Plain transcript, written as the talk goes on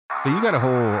So you got a whole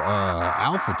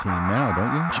alpha team now,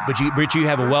 don't you? But you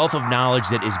have a wealth of knowledge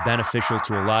that is beneficial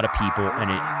to a lot of people, and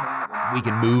we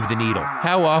can move the needle.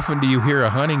 How often do you hear a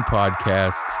hunting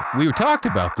podcast? We talked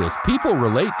about this. People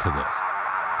relate to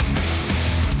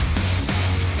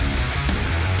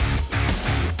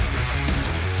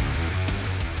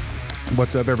this.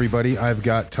 What's up, everybody? I've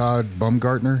got Todd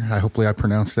Bumgardner. Hopefully I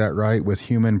pronounced that right, with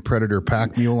Human Predator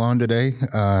Packmule on today.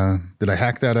 Did I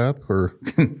hack that up or?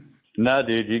 No,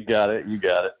 dude, you got it. You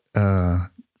got it.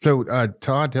 So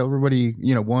Todd, tell everybody,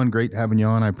 one, great having you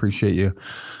on. I appreciate you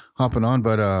hopping on,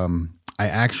 but I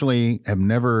actually have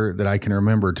never, that I can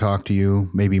remember, talked to you,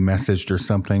 maybe messaged or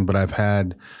something, but I've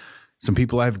had some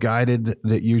people I've guided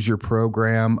that use your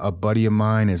program. A buddy of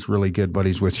mine is really good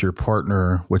buddies with your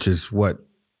partner, which is what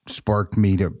sparked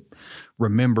me to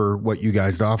remember what you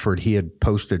guys offered. He had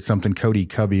posted something. Cody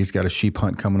Cubby's got a sheep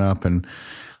hunt coming up, and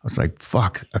I was like,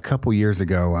 fuck, a couple years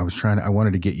ago, I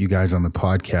wanted to get you guys on the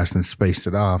podcast and spaced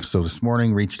it off. So this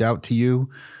morning reached out to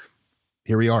you.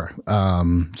 Here we are.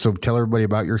 So tell everybody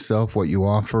about yourself, what you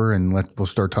offer, and we'll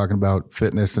start talking about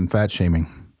fitness and fat shaming.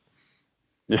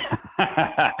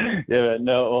 Yeah,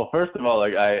 no. Well, first of all,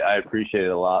 I appreciate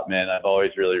it a lot, man. I've always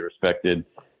really respected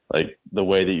the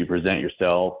way that you present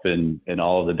yourself and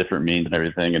all of the different means and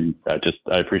everything. And I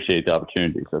appreciate the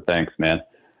opportunity. So thanks, man.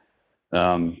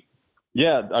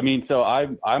 Yeah, I mean, so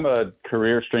I'm a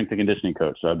career strength and conditioning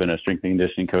coach. So I've been a strength and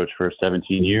conditioning coach for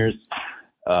 17 years.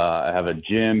 I have a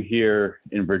gym here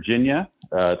in Virginia.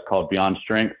 It's called Beyond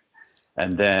Strength.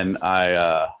 And then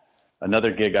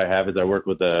another gig I have is I work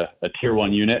with a tier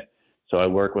 1 unit. So I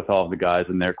work with all of the guys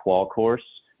in their qual course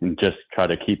and just try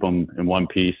to keep them in one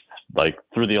piece,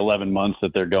 through the 11 months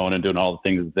that they're going and doing all the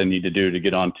things that they need to do to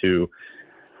get onto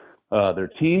their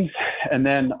teams. And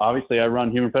then obviously I run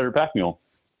Human Predator Packmule.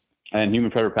 And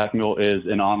Human Predator Packmule is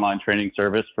an online training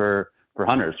service for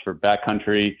hunters, for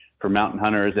backcountry, for mountain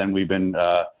hunters. And we've been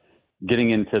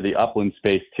getting into the upland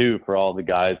space too, for all the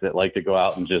guys that like to go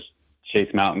out and just chase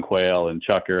mountain quail and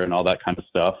chucker and all that kind of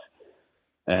stuff.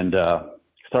 And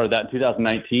started that in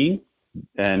 2019.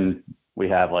 And we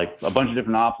have a bunch of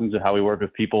different options of how we work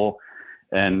with people.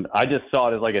 And I just saw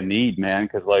it as a need, man.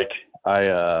 Cause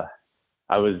I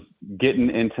was getting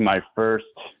into my first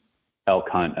elk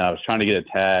hunt. I was trying to get a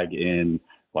tag in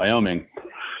Wyoming.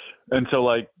 And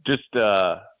so just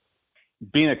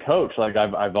being a coach,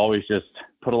 I've always just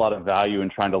put a lot of value in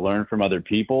trying to learn from other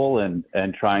people and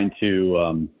trying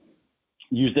to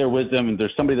use their wisdom. And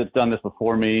there's somebody that's done this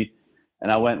before me.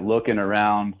 And I went looking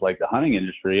around the hunting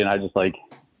industry, and I just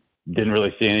didn't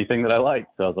really see anything that I liked.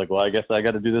 So I was like, well, I guess I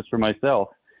got to do this for myself.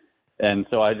 And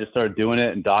so I just started doing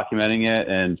it and documenting it,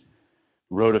 and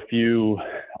wrote a few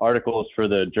articles for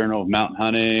the Journal of Mountain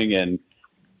Hunting, and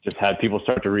just had people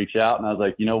start to reach out. And I was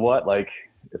like, you know what,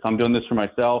 if I'm doing this for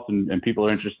myself and people are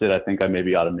interested, I think I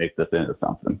maybe ought to make this into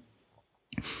something.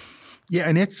 Yeah.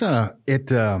 And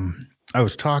I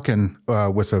was talking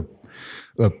with a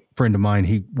friend of mine.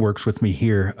 He works with me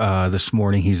here this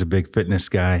morning. He's a big fitness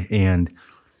guy. And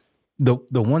the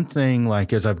one thing,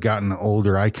 as I've gotten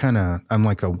older, I'm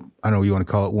I don't know, you want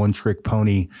to call it one trick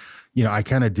pony. I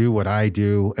kind of do what I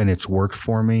do, and it's worked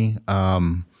for me.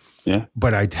 Yeah.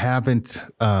 But I haven't.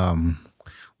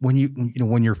 When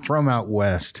you're from out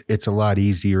west, it's a lot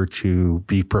easier to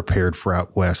be prepared for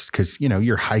out west because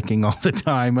you're hiking all the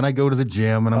time, and I go to the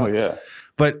gym, and yeah.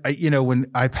 But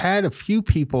when I've had a few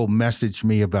people message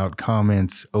me about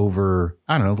comments over,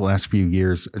 I don't know, the last few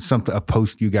years, a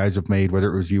post you guys have made, whether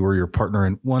it was you or your partner,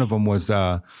 and one of them was,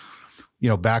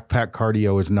 backpack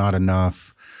cardio is not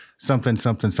enough. Something.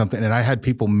 And I had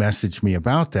people message me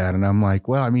about that. And I'm like,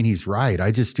 well, I mean, he's right. I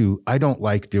don't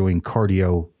like doing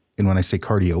cardio. And when I say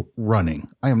cardio, running,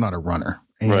 I am not a runner.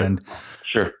 And right.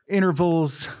 Sure.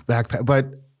 Intervals, backpack,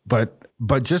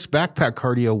 but just backpack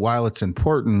cardio, while it's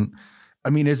important, I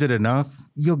mean, is it enough?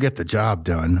 You'll get the job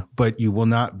done, but you will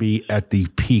not be at the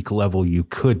peak level you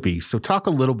could be. So talk a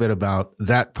little bit about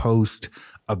that post,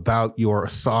 about your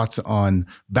thoughts on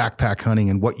backpack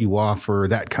hunting and what you offer,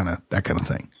 that kind of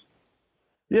thing.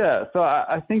 Yeah. So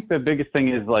I think the biggest thing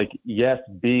is yes,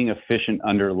 being efficient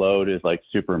under load is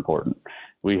super important.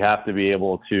 We have to be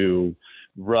able to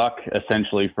ruck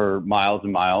essentially for miles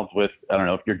and miles with, I don't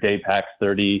know, if your day pack's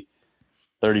 30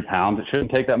 pounds, it shouldn't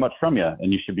take that much from you.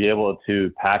 And you should be able to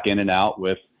pack in and out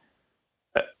with,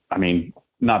 I mean,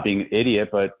 not being an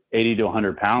idiot, but 80 to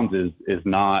 100 pounds is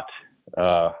not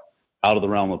out of the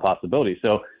realm of possibility.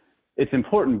 So it's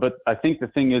important, but I think the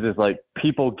thing is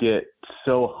people get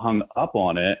so hung up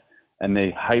on it and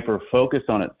they hyper focus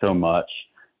on it so much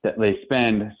that they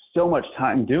spend so much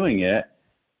time doing it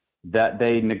that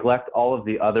they neglect all of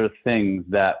the other things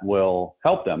that will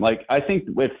help them. Like, I think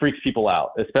it freaks people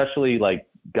out, especially like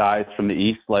guys from the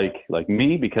East, like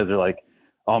me, because they're like,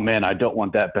 oh man, I don't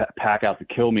want that pack out to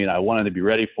kill me, and I wanted to be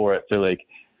ready for it. So like,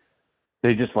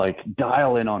 they just like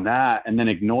dial in on that and then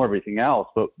ignore everything else.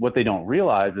 But what they don't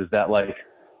realize is that like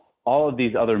all of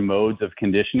these other modes of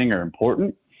conditioning are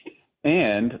important,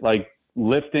 and like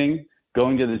lifting,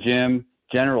 going to the gym,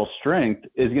 general strength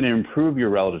is going to improve your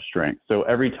relative strength. So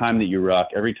every time that you ruck,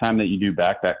 every time that you do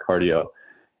backpack cardio,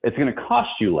 it's going to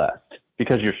cost you less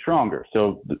because you're stronger.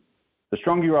 So the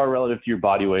stronger you are relative to your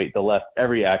body weight, the less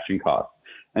every action costs.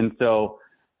 And so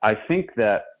I think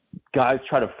that guys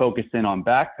try to focus in on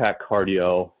backpack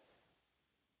cardio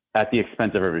at the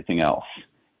expense of everything else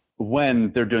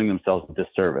when they're doing themselves a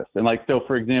disservice. And like, so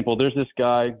for example, there's this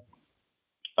guy,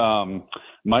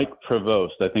 Mike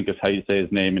Provost, I think is how you say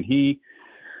his name. And he's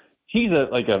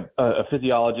a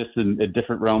physiologist in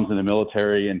different realms in the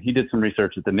military. And he did some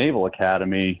research at the Naval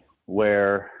Academy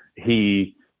where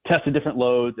he tested different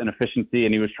loads and efficiency.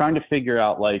 And he was trying to figure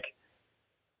out like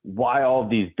why all of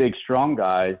these big, strong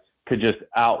guys could just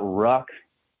out-ruck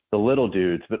the little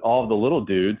dudes, but all of the little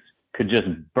dudes could just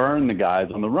burn the guys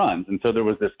on the runs. And so there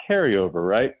was this carryover,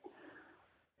 right?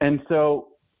 And so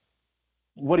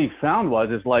what he found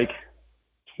is like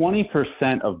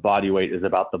 20% of body weight is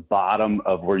about the bottom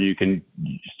of where you can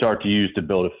start to use to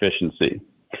build efficiency.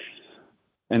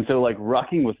 And so like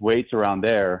rucking with weights around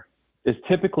there is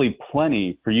typically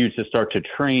plenty for you to start to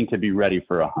train to be ready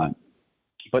for a hunt.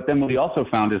 But then what he also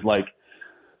found is like,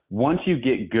 once you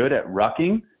get good at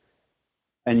rucking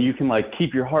and you can like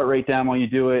keep your heart rate down while you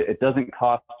do it, it doesn't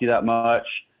cost you that much,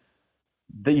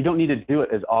 that you don't need to do it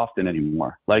as often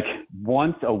anymore. Like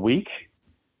once a week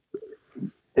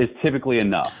is typically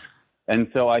enough. And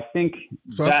so I think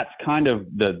that's kind of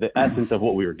the essence of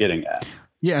what we were getting at.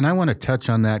 Yeah, and I want to touch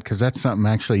on that because that's something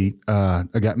actually, I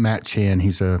got Matt Chan,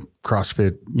 he's a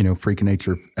CrossFit, freak of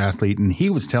nature athlete, and he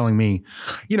was telling me,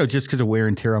 just because of wear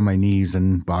and tear on my knees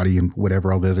and body and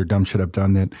whatever, all the other dumb shit I've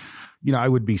done, that, I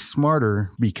would be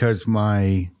smarter because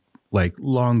my like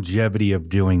longevity of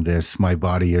doing this, my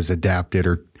body is adapted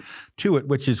to it,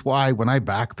 which is why when I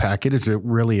backpack, it is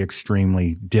really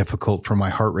extremely difficult for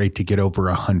my heart rate to get over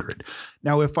 100.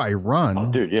 Now, if I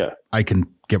run, I can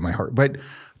get my heart, but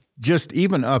just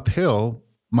even uphill,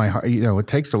 my heart, it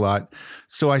takes a lot.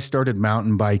 So I started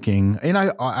mountain biking, and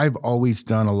I've always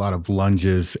done a lot of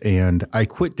lunges, and I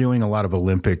quit doing a lot of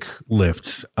Olympic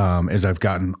lifts. As I've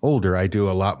gotten older, I do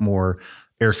a lot more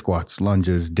air squats,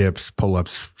 lunges, dips,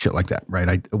 pull-ups, shit like that,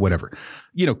 right? Whatever,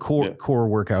 core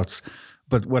workouts.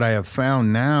 But what I have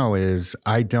found now is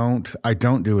I don't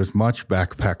do as much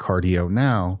backpack cardio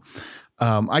now.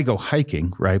 I go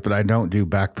hiking, right? But I don't do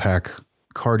backpack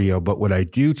cardio. But what I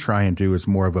do try and do is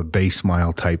more of a base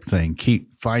mile type thing.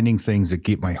 Keep finding things that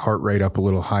keep my heart rate up a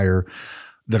little higher,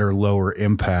 that are lower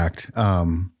impact.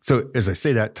 So as I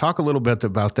say that, talk a little bit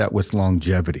about that with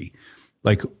longevity.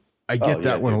 Like I get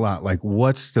that one a lot. Like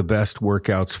what's the best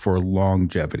workouts for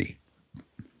longevity?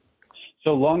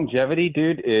 So longevity,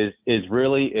 dude, is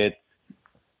really, it's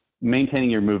maintaining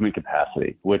your movement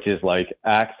capacity, which is like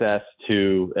access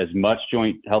to as much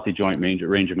healthy joint range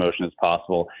of motion as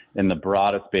possible in the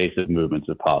broadest base of movements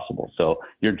as possible. So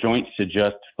your joints should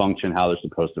just function how they're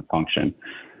supposed to function.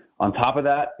 On top of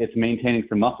that, it's maintaining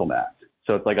some muscle mass.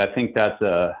 So it's like, I think that's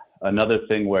another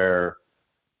thing where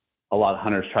a lot of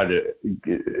hunters try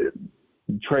to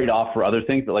trade off for other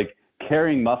things, but like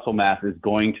carrying muscle mass is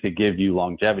going to give you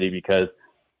longevity, because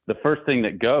the first thing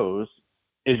that goes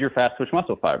is your fast twitch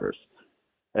muscle fibers.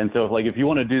 And so if you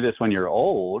want to do this when you're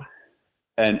old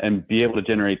and be able to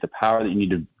generate the power that you need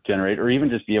to generate, or even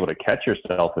just be able to catch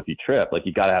yourself if you trip, like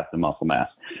you got to have some muscle mass.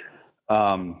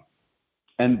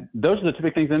 And those are the two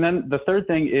big things. And then the third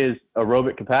thing is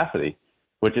aerobic capacity,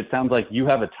 which it sounds like you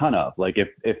have a ton of. Like if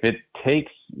it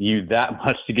takes you that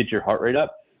much to get your heart rate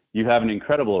up, you have an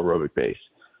incredible aerobic base.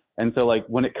 And so like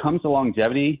when it comes to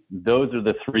longevity, those are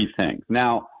the three things.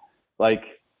 Now, like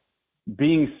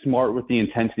being smart with the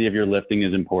intensity of your lifting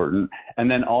is important. And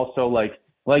then also like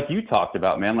you talked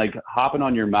about, man, like hopping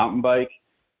on your mountain bike,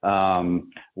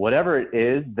 whatever it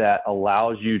is that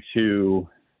allows you to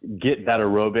get that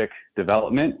aerobic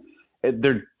development,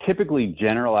 they're typically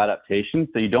general adaptations.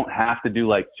 So you don't have to do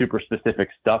like super specific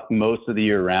stuff most of the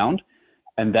year round.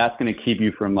 And that's going to keep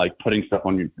you from like putting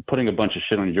a bunch of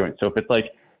shit on your joints. So if it's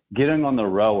like getting on the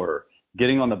rower,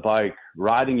 getting on the bike,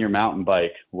 riding your mountain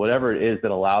bike, whatever it is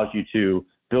that allows you to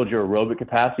build your aerobic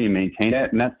capacity and maintain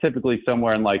it. And that's typically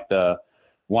somewhere in like the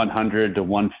 100 to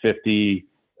 150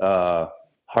 heart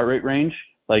rate range.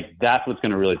 Like that's what's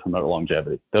going to really promote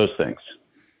longevity, those things.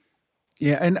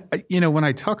 Yeah. And, when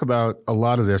I talk about a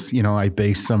lot of this, I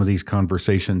base some of these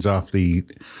conversations off the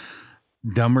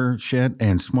dumber shit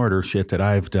and smarter shit that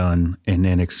I've done and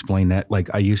then explain that. Like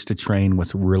I used to train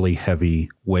with really heavy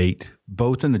weight,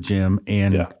 both in the gym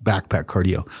and backpack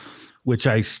cardio, which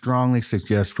I strongly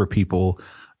suggest for people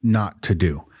not to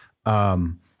do. I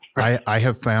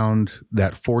have found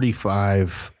that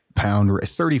 45 pound,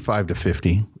 35 to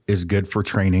 50 is good for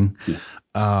training.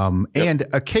 And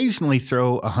occasionally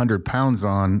throw 100 pounds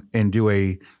on and do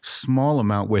a small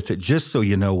amount with it, just so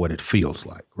you know what it feels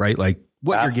like, right? Like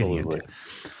what you're getting into.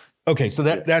 Okay. So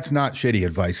that's not shitty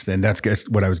advice then. That's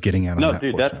what I was getting at. No,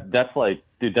 dude, that's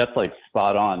like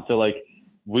spot on. So like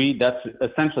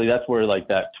that's where like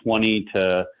that 20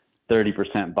 to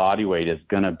 30% body weight is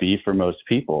going to be for most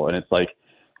people. And it's like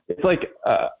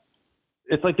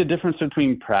the difference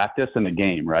between practice and the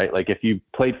game, right? Like if you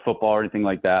played football or anything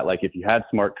like that, like if you had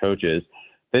smart coaches,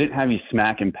 they didn't have you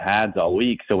smacking pads all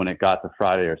week. So when it got to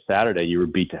Friday or Saturday, you were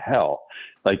beat to hell.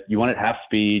 Like you wanted half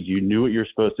speed, you knew what you're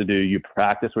supposed to do, you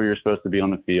practice where you're supposed to be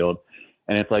on the field.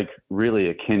 And it's like really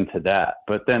akin to that.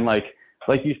 But then like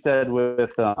you said with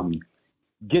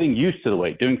getting used to the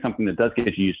weight, doing something that does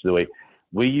get you used to the weight,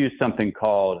 we use something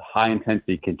called high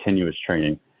intensity continuous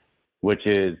training, which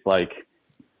is like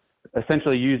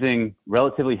essentially using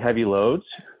relatively heavy loads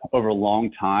over a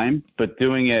long time, but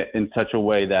doing it in such a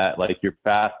way that like your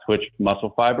fast twitch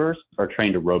muscle fibers are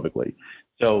trained aerobically.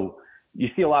 So you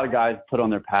see a lot of guys put on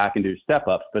their pack and do step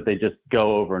ups, but they just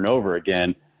go over and over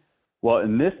again. Well,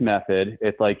 in this method,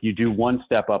 it's like you do one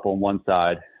step up on one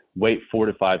side, wait 4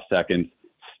 to 5 seconds,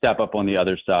 step up on the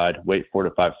other side, wait 4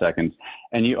 to 5 seconds.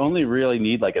 And you only really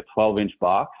need like a 12-inch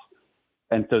box.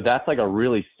 And so that's like a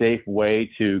really safe way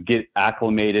to get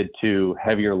acclimated to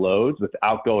heavier loads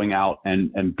without going out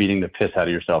and beating the piss out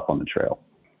of yourself on the trail.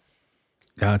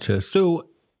 Gotcha. So,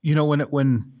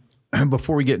 when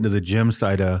before we get into the gym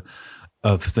side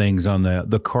of things on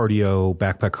the cardio,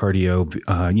 backpack cardio,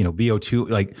 VO2,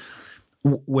 like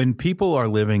when people are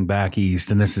living back east,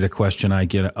 and this is a question I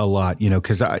get a lot,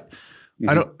 because I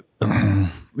don't,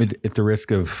 at the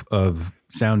risk of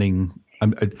sounding,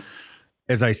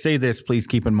 as I say this, please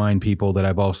keep in mind, people, that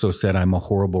I've also said I'm a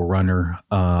horrible runner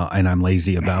and I'm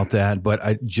lazy about that.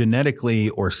 But genetically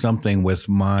or something with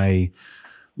my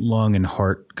lung and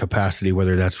heart capacity,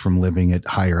 whether that's from living at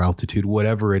higher altitude,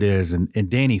 whatever it is. And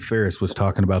Danny Ferris was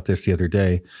talking about this the other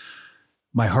day.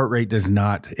 My heart rate does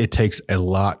not, it takes a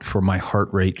lot for my heart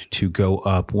rate to go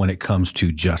up when it comes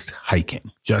to just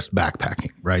hiking, just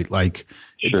backpacking, right? Like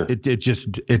sure.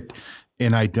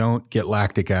 And I don't get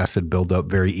lactic acid buildup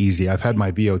very easy. I've had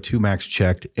my VO2 max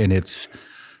checked and it's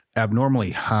abnormally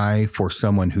high for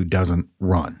someone who doesn't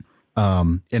run.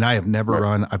 And I have never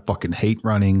run. I fucking hate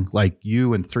running. Like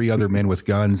you and 3 other men with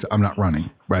guns, I'm not running,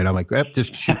 right? I'm like,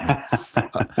 just shoot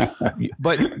me.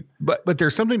 But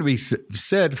there's something to be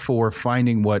said for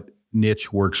finding what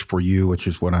niche works for you, which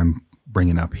is what I'm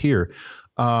bringing up here.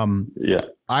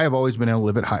 I have always been able to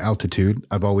live at high altitude.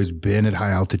 I've always been at high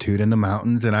altitude in the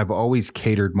mountains, and I've always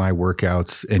catered my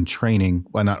workouts and training.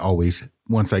 Well, not always.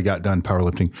 Once I got done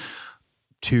powerlifting,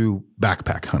 to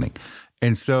backpack hunting.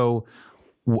 And so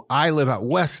I live out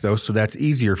west though, so that's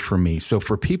easier for me. So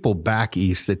for people back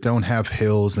east that don't have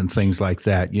hills and things like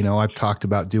that, I've talked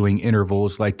about doing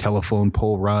intervals like telephone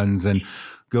pole runs and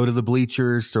go to the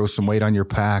bleachers, throw some weight on your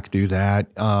pack, do that.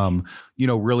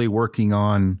 Really working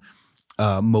on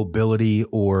mobility,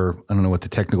 or I don't know what the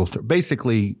technical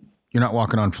basically you're not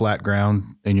walking on flat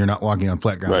ground and you're not walking on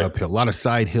flat ground uphill. A lot of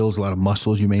side hills, a lot of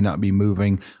muscles you may not be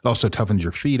moving. It also toughens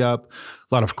your feet up,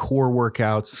 a lot of core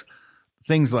workouts,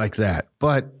 things like that.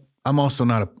 But I'm also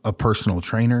not a personal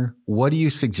trainer. What do you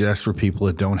suggest for people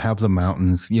that don't have the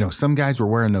mountains? Some guys were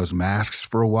wearing those masks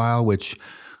for a while, which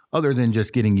other than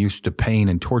just getting used to pain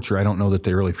and torture, I don't know that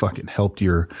they really fucking helped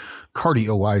your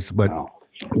cardio wise, but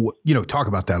talk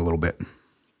about that a little bit.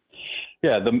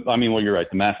 Yeah. You're right.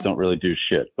 The masks don't really do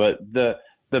shit, but the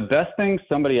best thing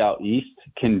somebody out east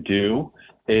can do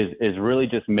is really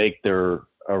just make their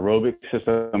aerobic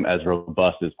system as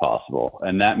robust as possible.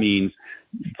 And that means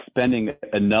spending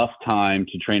enough time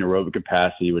to train aerobic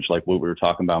capacity, which like what we were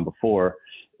talking about before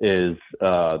is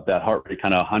that heart rate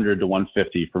kind of 100 to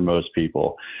 150 for most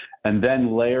people. And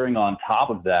then layering on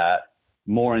top of that,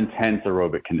 more intense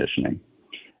aerobic conditioning.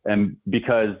 And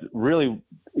because really,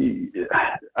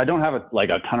 I don't have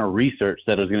a ton of research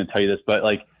that is going to tell you this, but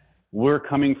like we're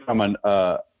coming from an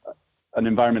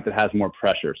environment that has more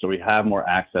pressure. So we have more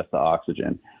access to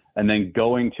oxygen, and then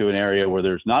going to an area where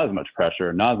there's not as much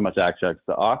pressure, not as much access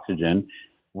to oxygen,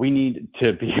 we need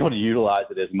to be able to utilize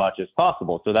it as much as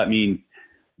possible. So that means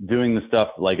doing the stuff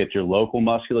like at your local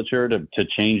musculature to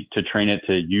train it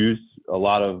to use a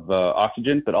lot of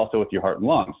oxygen, but also with your heart and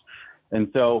lungs. And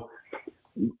so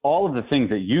all of the things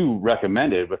that you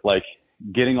recommended with like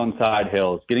getting on side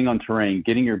hills, getting on terrain,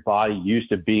 getting your body used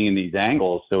to being in these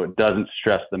angles so it doesn't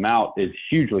stress them out is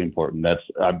hugely important.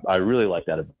 I really like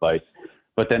that advice.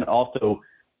 But then also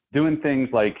doing things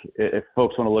like, if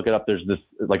folks want to look it up, there's this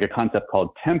like a concept called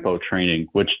tempo training,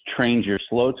 which trains your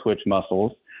slow twitch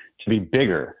muscles to be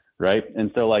bigger, right?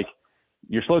 And so like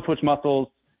your slow twitch muscles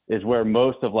is where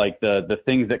most of like the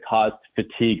things that cause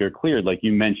fatigue are cleared. Like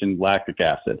you mentioned, lactic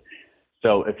acid.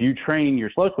 So if you train your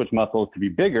slow twitch muscles to be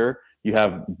bigger, you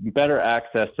have better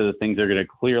access to the things that are going to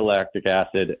clear lactic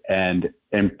acid and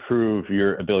improve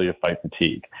your ability to fight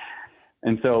fatigue.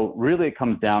 And so really it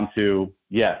comes down to,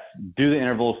 yes, do the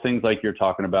intervals, things like you're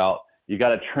talking about. You got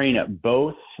to train at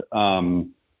both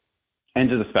ends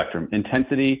of the spectrum,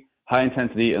 intensity, high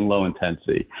intensity, and low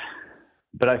intensity.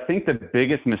 But I think the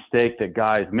biggest mistake that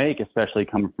guys make, especially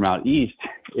coming from out east,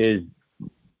 is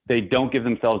they don't give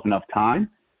themselves enough time.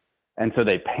 And so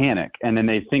they panic, and then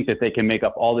they think that they can make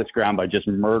up all this ground by just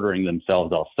murdering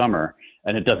themselves all summer,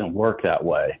 and it doesn't work that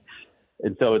way.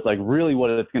 And so it's like really what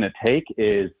it's going to take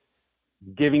is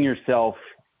giving yourself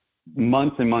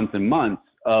months and months and months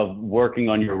of working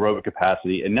on your aerobic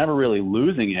capacity and never really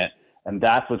losing it. And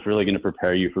that's what's really going to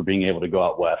prepare you for being able to go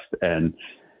out west and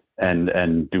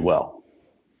do well.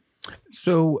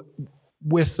 So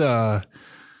with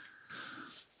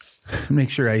make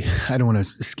sure I don't want to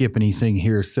skip anything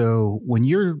here. So when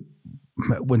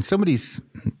somebody's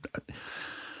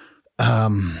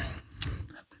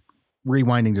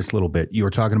rewinding just a little bit, you were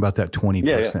talking about that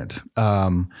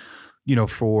 20%,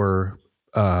 for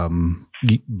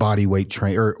body weight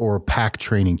train or pack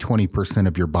training, 20%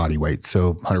 of your body weight.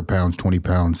 So 100 pounds, 20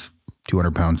 pounds,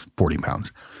 200 pounds, 40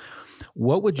 pounds.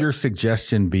 What would your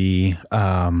suggestion be?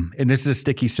 And this is a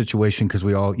sticky situation because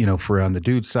we all, for on the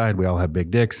dude side, we all have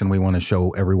big dicks and we want to show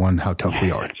everyone how tough we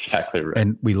are. Exactly right.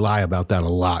 And we lie about that a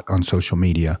lot on social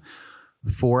media.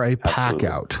 For a pack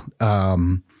out,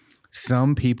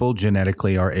 some people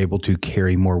genetically are able to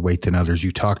carry more weight than others.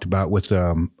 You talked about with,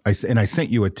 I sent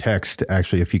you a text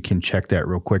actually, if you can check that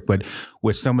real quick, but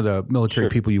with some of the military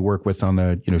people you work with on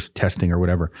the, testing or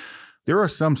whatever, there are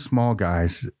some small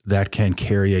guys that can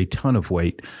carry a ton of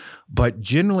weight, but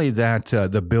generally that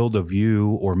the build of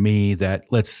you or me that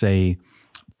let's say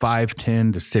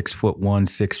 5'10" to 6'1",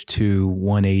 6'2",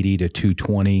 180 to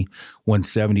 220,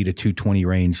 170 to 220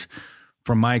 range.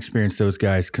 From my experience, those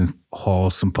guys can haul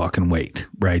some fucking weight,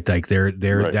 right? Like they're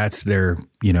right. That's their,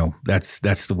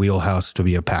 that's the wheelhouse to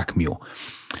be a pack mule.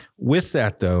 With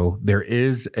that, though, there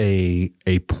is a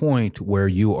point where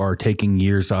you are taking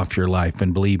years off your life.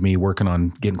 And believe me, working on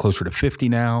getting closer to 50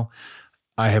 now,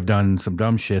 I have done some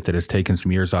dumb shit that has taken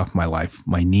some years off my life,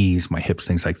 my knees, my hips,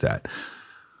 things like that.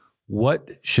 What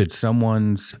should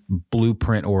someone's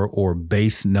blueprint or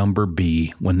base number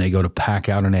be when they go to pack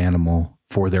out an animal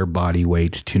for their body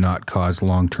weight to not cause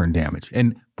long-term damage?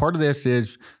 And part of this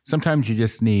is sometimes you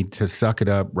just need to suck it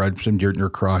up, rub some dirt in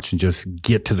your crotch, and just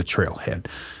get to the trailhead.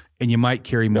 And you might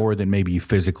carry more than maybe you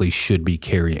physically should be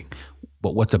carrying.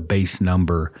 But what's a base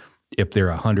number if they're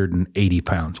 180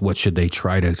 pounds? What should they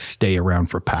try to stay around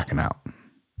for packing out?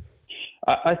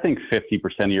 I think 50%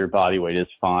 of your body weight is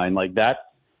fine. Like that's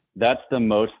the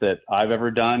most that I've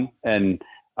ever done. And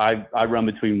I run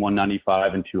between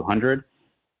 195 and 200.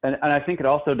 And I think it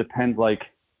also depends, like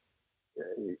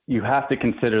you have to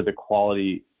consider the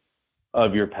quality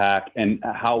of your pack and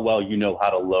how well you know how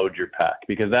to load your pack,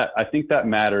 because I think that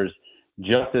matters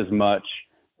just as much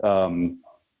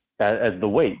as the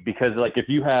weight. Because like if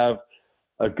you have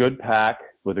a good pack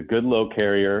with a good load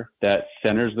carrier that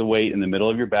centers the weight in the middle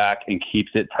of your back and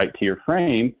keeps it tight to your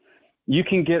frame, you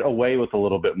can get away with a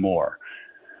little bit more.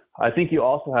 I think you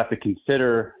also have to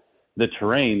consider the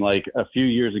terrain. Like a few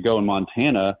years ago in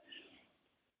Montana,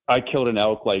 I killed an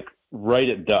elk like right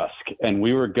at dusk, and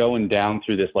we were going down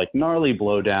through this like gnarly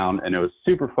blowdown, and it was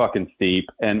super fucking steep,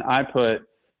 and I put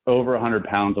over 100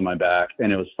 pounds on my back,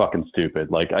 and it was fucking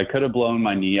stupid. Like I could have blown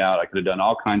my knee out, I could have done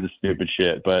all kinds of stupid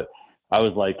shit, but I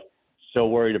was like so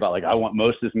worried about like I want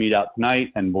most of this meat out tonight,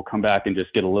 and we'll come back and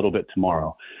just get a little bit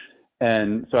tomorrow.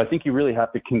 And so I think you really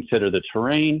have to consider the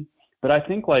terrain, but I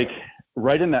think like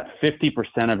right in that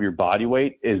 50% of your body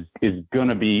weight is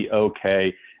gonna be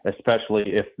okay,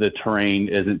 especially if the terrain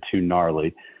isn't too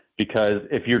gnarly. Because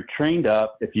if you're trained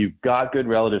up, if you've got good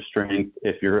relative strength,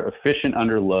 if you're efficient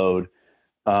under load,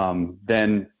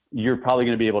 then you're probably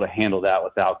going to be able to handle that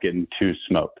without getting too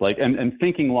smoked. Like, and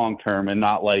thinking long-term and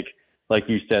not like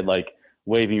you said, like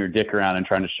waving your dick around and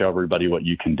trying to show everybody what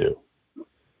you can do.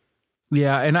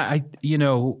 Yeah. And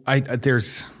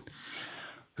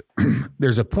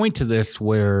there's a point to this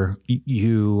where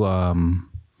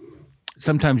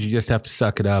sometimes you just have to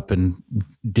suck it up and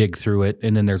dig through it.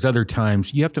 And then there's other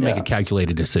times you have to make a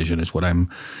calculated decision is what I'm,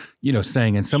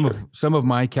 saying. And some of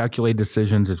my calculated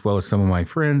decisions, as well as some of my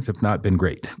friends, have not been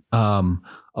great. A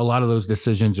lot of those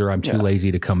decisions are I'm too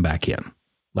lazy to come back in.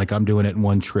 Like I'm doing it in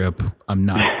one trip. I'm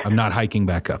not hiking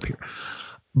back up here.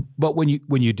 But when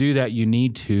you do that, you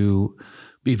need to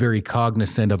be very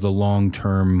cognizant of the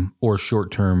long-term or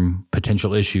short-term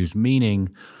potential issues, meaning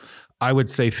I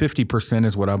would say 50%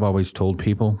 is what I've always told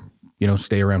people,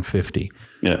 stay around 50.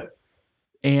 Yeah.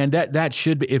 And that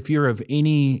should be, if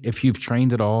you've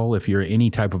trained at all, if you're any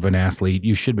type of an athlete,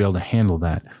 you should be able to handle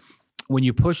that. When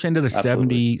you push into the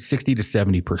 60 to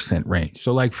 70% range.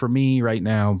 So like for me right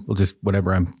now,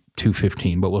 I'm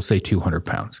 215, but we'll say 200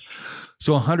 pounds.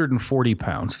 So 140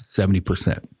 pounds,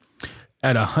 70%.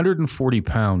 At 140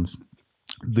 pounds,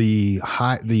 the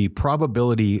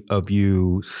probability of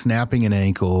you snapping an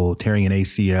ankle, tearing an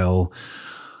ACL,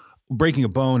 breaking a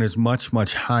bone is much,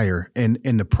 much higher. And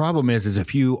the problem is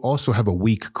if you also have a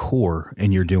weak core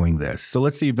and you're doing this. So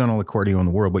let's say you've done all the cardio in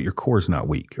the world, but your core is not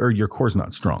weak or your core is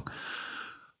not strong.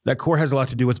 That core has a lot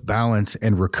to do with balance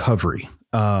and recovery.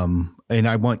 And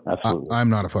I'm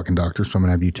not a fucking doctor, so I'm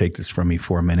gonna have you take this from me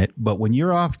for a minute. But when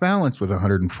you're off balance with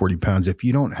 140 pounds, if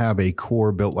you don't have a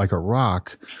core built like a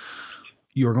rock,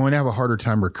 you're going to have a harder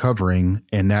time recovering,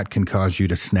 and that can cause you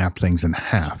to snap things in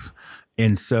half.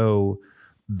 And so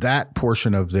that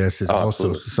portion of this is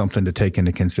also something to take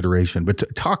into consideration. But to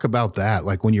talk about that,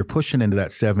 like when you're pushing into that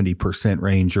 70%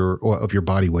 range or of your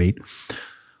body weight,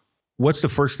 what's the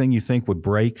first thing you think would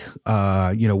break?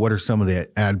 What are some of the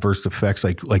adverse effects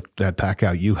like that pack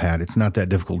out you had? It's not that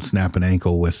difficult to snap an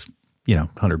ankle with,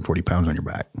 140 pounds on your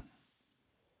back.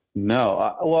 No.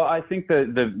 I think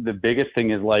the biggest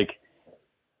thing is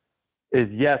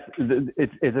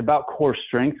it's about core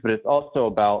strength, but it's also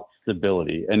about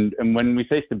stability. And when we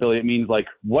say stability, it means like,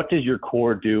 what does your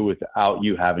core do without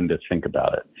you having to think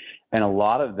about it? And a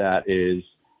lot of that is,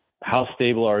 how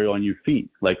stable are you on your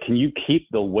feet? Like, can you keep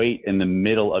the weight in the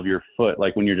middle of your foot?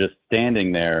 Like when you're just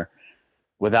standing there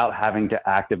without having to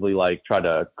actively like try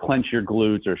to clench your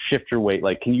glutes or shift your weight?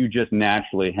 Like, can you just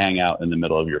naturally hang out in the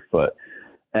middle of your foot?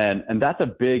 And that's a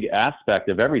big aspect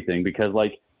of everything, because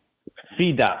like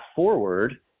feed that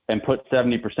forward and put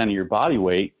 70% of your body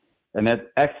weight, and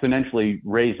that exponentially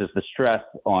raises the stress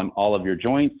on all of your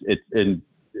joints. It's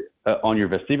on your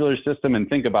vestibular system. And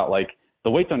think about like, the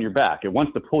weight's on your back. It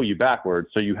wants to pull you backwards,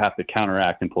 so you have to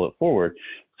counteract and pull it forward.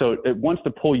 So it wants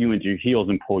to pull you into your heels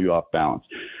and pull you off balance.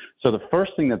 So the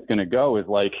first thing that's going to go is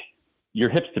like your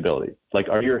hip stability. Like,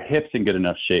 are your hips in good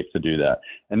enough shape to do that?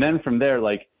 And then from there,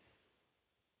 like,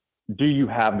 do you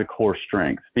have the core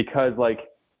strength? Because like,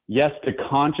 yes, the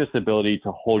conscious ability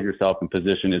to hold yourself in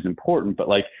position is important, but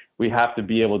like we have to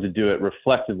be able to do it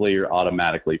reflexively or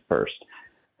automatically first.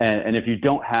 And if you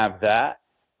don't have that,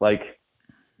 like,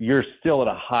 you're still at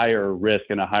a higher risk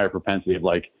and a higher propensity of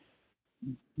like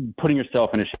putting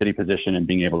yourself in a shitty position and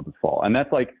being able to fall. And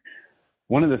that's like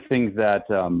one of the things that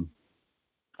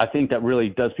I think that really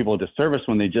does people a disservice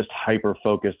when they just hyper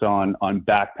focus on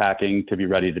backpacking to be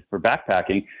ready for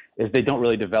backpacking, is they don't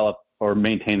really develop or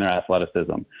maintain their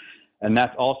athleticism. And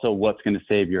that's also what's going to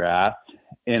save your ass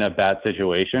in a bad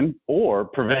situation or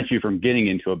prevent you from getting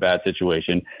into a bad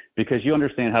situation, because you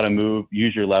understand how to move,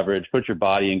 use your leverage, put your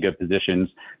body in good positions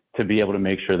to be able to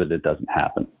make sure that it doesn't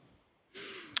happen.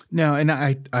 No, and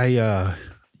I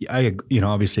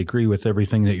obviously agree with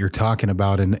everything that you're talking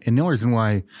about. And the only reason why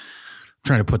I'm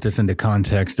trying to put this into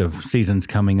context of seasons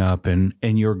coming up and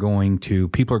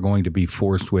people are going to be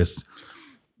forced with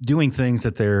doing things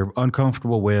that they're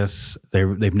uncomfortable with,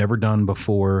 they've never done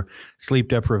before, sleep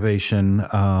deprivation,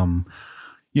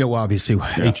 obviously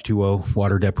H2O,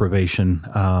 water deprivation,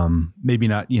 maybe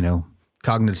not,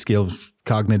 cognitive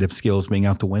skills being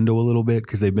out the window a little bit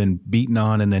because they've been beaten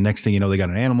on. And then next thing you know, they got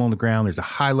an animal on the ground. There's a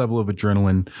high level of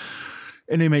adrenaline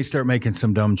and they may start making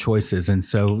some dumb choices. And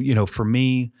so, for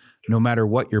me, no matter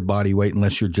what your body weight,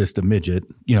 unless you're just a midget,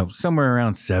 somewhere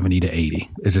around 70 to 80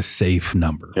 is a safe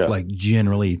number, like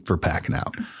generally for packing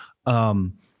out.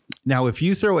 Now, if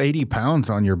you throw 80 pounds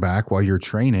on your back while you're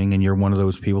training and you're one of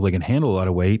those people that can handle a lot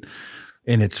of weight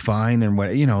and it's fine and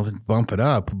bump it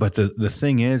up. But the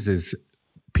thing is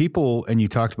people, and you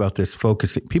talked about this,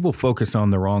 people focus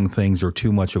on the wrong things or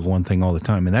too much of one thing all the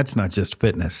time. And that's not just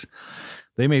fitness.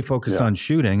 They may focus on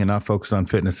shooting and not focus on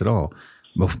fitness at all.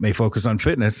 May focus on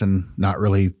fitness and not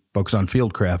really focus on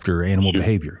fieldcraft or animal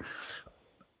behavior.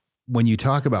 When you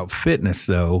talk about fitness,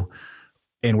 though,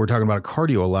 and we're talking about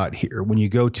cardio a lot here when you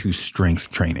go to strength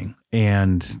training,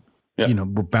 and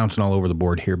we're bouncing all over the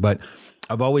board here, but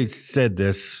I've always said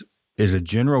this is a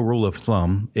general rule of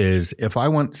thumb is if I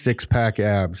want 6-pack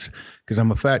abs, because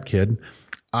I'm a fat kid,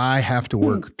 I have to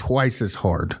work twice as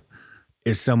hard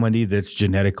as somebody that's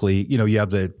genetically, you have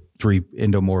the 3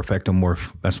 endomorph,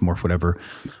 ectomorph, mesomorph, whatever.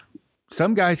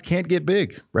 Some guys can't get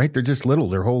big, right? They're just little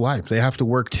their whole life. They have to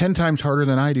work 10 times harder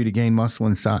than I do to gain muscle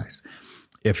and size.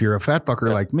 If you're a fat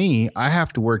fucker like me, I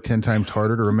have to work 10 times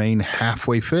harder to remain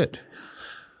halfway fit.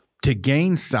 To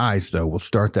gain size, though, we'll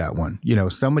start that one.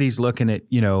 Somebody's looking at,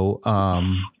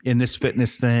 in this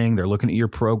fitness thing, they're looking at your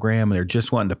program and they're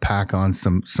just wanting to pack on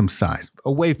some size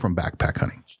away from backpack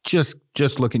hunting.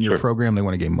 Just looking at your program, they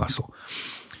want to gain muscle.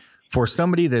 For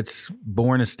somebody that's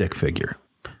born a stick figure,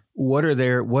 what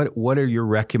are your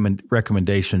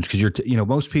recommendations? Because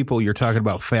most people you're talking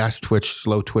about fast twitch,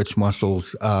 slow twitch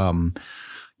muscles.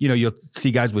 You'll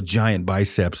see guys with giant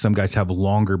biceps. Some guys have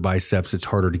longer biceps. It's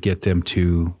harder to get them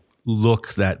to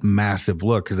look that massive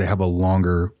look because they have a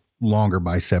longer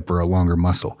bicep or a longer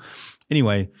muscle.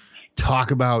 Anyway,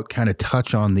 kind of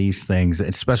touch on these things,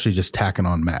 especially just tacking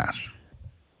on mass.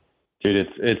 Dude,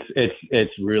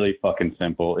 it's really fucking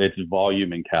simple. It's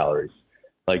volume and calories.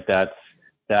 Like that's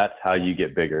how you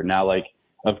get bigger. Now, like,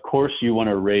 of course you want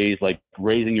to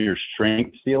raising your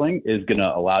strength ceiling is going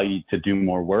to allow you to do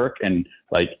more work and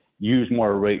like use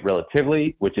more weight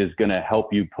relatively, which is going to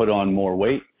help you put on more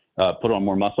weight, put on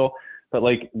more muscle. But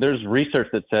like, there's research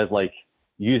that says like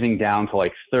using down to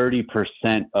like 30%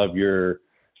 of your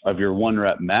 1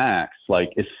 rep max, like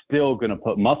is still going to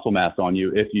put muscle mass on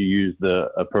you if you use the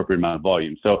appropriate amount of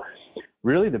volume. So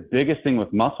really the biggest thing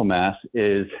with muscle mass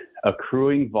is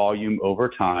accruing volume over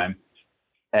time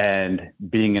and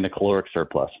being in a caloric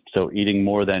surplus. So eating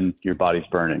more than your body's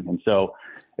burning. And so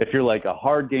if you're like a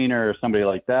hard gainer or somebody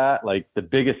like that, like the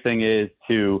biggest thing is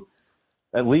to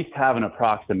at least have an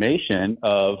approximation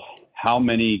of how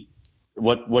many,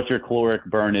 what your caloric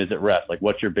burn is at rest, like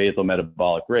what's your basal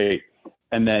metabolic rate,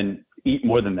 and then eat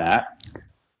more than that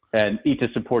and eat to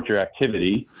support your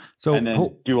activity. So and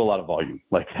then do a lot of volume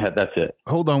like that. That's it.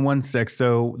 Hold on one sec.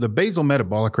 So the basal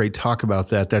metabolic rate, talk about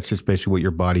that. That's just basically what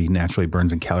your body naturally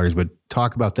burns in calories, but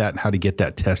talk about that and how to get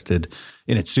that tested.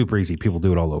 And it's super easy. People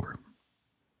do it all over.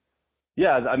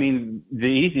 Yeah. I mean, the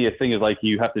easiest thing is like,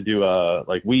 you have to do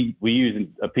we use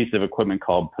a piece of equipment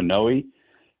called Pinoe.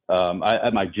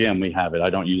 At my gym, we have it. I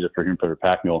don't use it for Human Predator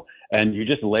Packmule. And you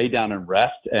just lay down and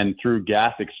rest, and through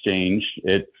gas exchange,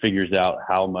 it figures out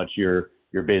how much your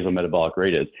basal metabolic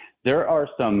rate is. There are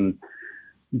some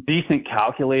decent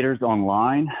calculators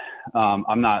online.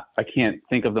 I can't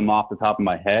think of them off the top of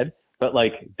my head, but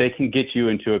like they can get you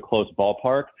into a close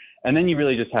ballpark. And then you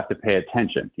really just have to pay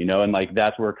attention, and like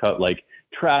that's where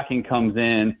tracking comes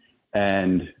in,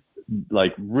 and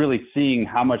like really seeing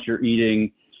how much you're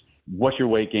eating, what your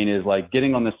weight gain is, like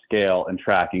getting on the scale and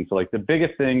tracking. So like the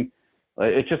biggest thing,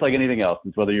 it's just like anything else.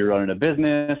 It's whether you're running a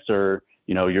business or,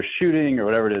 you're shooting or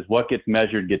whatever it is, what gets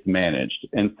measured gets managed.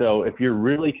 And so if you're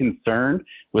really concerned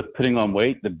with putting on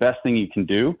weight, the best thing you can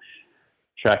do,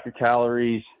 track your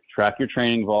calories, track your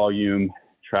training volume,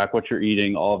 track what you're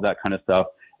eating, all of that kind of stuff,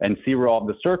 and see where all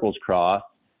the circles cross.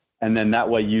 And then that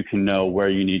way you can know where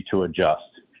you need to adjust.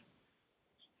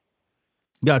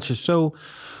 Gotcha. So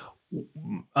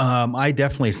I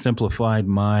definitely simplified.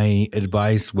 My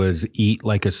advice was eat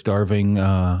like a starving,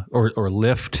 or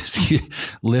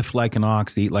lift like an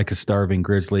ox, eat like a starving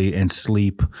grizzly, and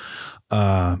sleep,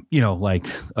 like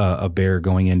a bear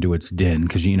going into its den.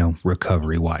 Cause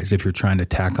recovery wise, if you're trying to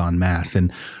tack on mass.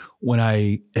 And when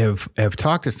I have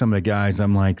talked to some of the guys,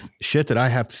 I'm like, shit that I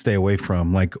have to stay away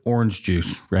from, like orange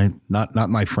juice, right? Not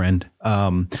my friend.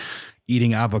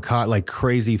 Eating avocado, like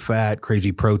crazy fat,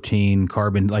 crazy protein,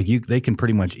 carbon, like they can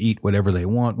pretty much eat whatever they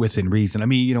want within reason. I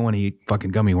mean, you don't want to eat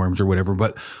fucking gummy worms or whatever,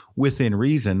 but within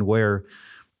reason, where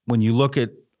when you look at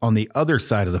on the other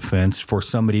side of the fence for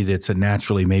somebody that's a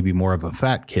naturally maybe more of a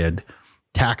fat kid,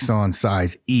 tax on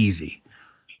size easy,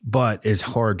 but is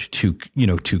hard to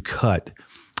cut.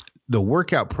 The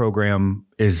workout program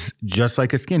is just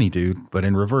like a skinny dude, but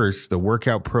in reverse. The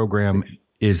workout program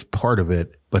is part of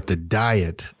it, but the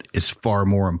diet is far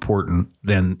more important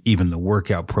than even the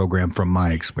workout program from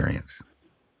my experience.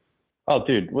 Oh,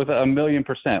 dude, with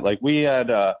 1,000,000%. Like we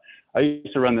had, I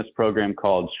used to run this program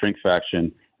called Strength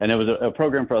Faction, and it was a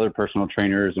program for other personal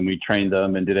trainers, and we trained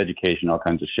them and did education, all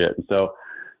kinds of shit. And so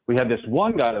we had this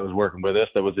one guy that was working with us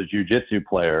that was a jiu-jitsu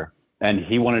player, and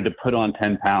he wanted to put on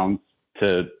 10 pounds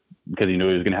because he knew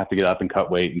he was going to have to get up and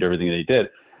cut weight and do everything that he did.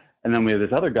 And then we had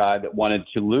this other guy that wanted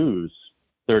to lose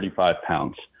 35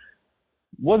 pounds.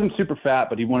 wasn't super fat,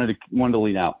 but he wanted to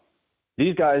lean out.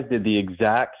 These guys did the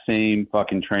exact same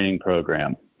fucking training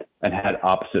program and had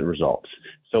opposite results.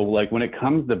 So like when it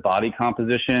comes to body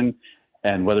composition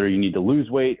and whether you need to lose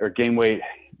weight or gain weight,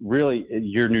 really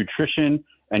your nutrition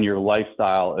and your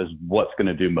lifestyle is what's going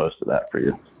to do most of that for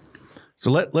you. So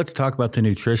let's talk about the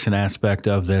nutrition aspect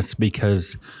of this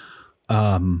because,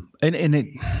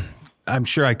 I'm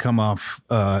sure I come off,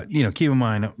 keep in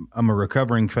mind, I'm a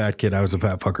recovering fat kid. I was a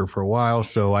fat fucker for a while,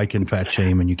 so I can fat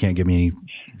shame and you can't give me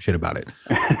shit about it.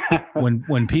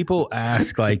 When people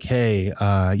ask like, hey,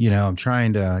 I'm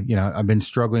trying to, I've been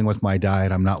struggling with my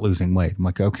diet. I'm not losing weight. I'm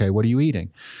like, okay, what are you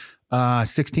eating?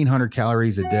 1,600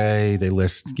 calories a day. They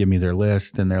give me their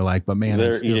list and they're like, but man,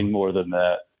 they're eating more than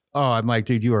that. Oh, I'm like,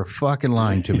 dude, you are fucking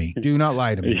lying to me. Do not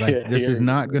lie to me. Like, this is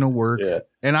not going to work. Yeah.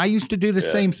 And I used to do the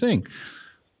same thing.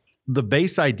 The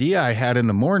base idea I had in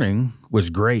the morning was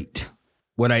great.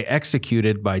 What I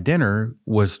executed by dinner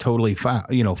was totally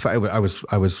I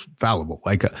was fallible.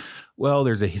 Like,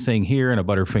 there's a thing here and a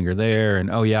Butterfinger there. And,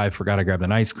 oh, yeah, I forgot I grabbed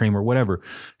an ice cream or whatever.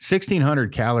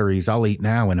 1,600 calories I'll eat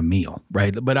now in a meal,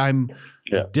 right? But I'm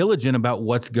diligent about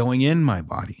what's going in my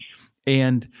body.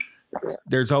 And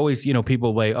there's always,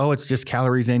 people say, oh, it's just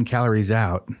calories in, calories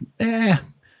out.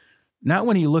 Not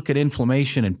when you look at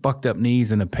inflammation and fucked up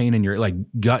knees and the pain in your like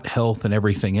gut health and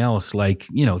everything else, like,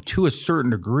 to a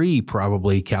certain degree,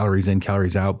 probably calories in,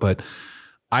 calories out. But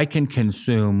I can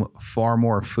consume far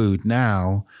more food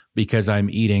now because I'm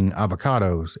eating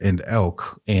avocados and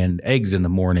elk and eggs in the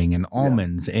morning and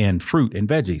almonds and fruit and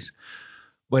veggies.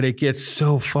 But it gets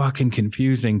so fucking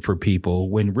confusing for people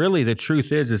when really the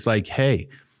truth is like, hey,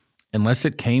 unless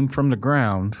it came from the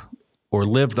ground or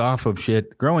lived off of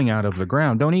shit growing out of the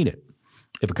ground, don't eat it.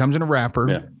 If it comes in a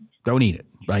wrapper, don't eat it.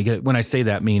 Like when I say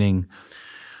that, meaning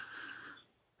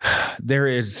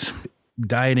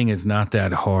dieting is not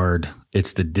that hard.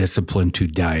 It's the discipline to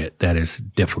diet that is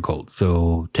difficult.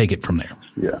 So take it from there.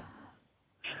 Yeah.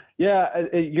 Yeah,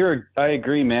 I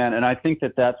agree, man. And I think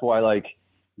that's why, like,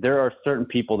 there are certain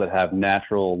people that have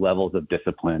natural levels of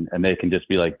discipline and they can just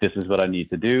be like, this is what I need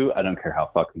to do. I don't care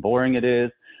how fucking boring it is.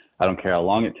 I don't care how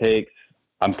long it takes.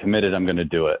 I'm committed. I'm going to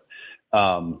do it.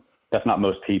 That's not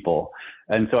most people.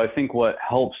 And so I think what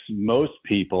helps most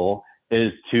people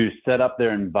is to set up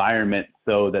their environment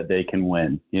so that they can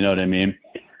win. You know what I mean?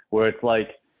 Where it's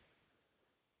like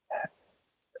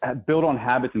build on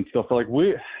habits and skills. So like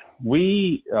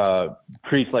we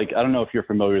preach, like, I don't know if you're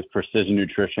familiar with precision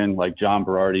nutrition, like John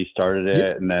Berardi started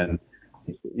it. And then,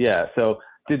 so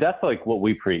dude, that's like what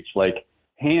we preach, like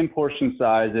hand portion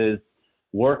sizes,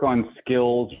 work on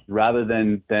skills rather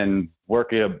than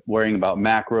worrying about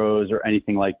macros or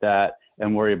anything like that,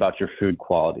 and worry about your food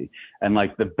quality. And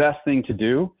like the best thing to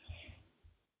do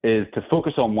is to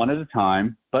focus on one at a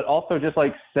time, but also just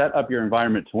like set up your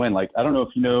environment to win. Like, I don't know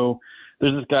if you know,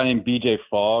 there's this guy named BJ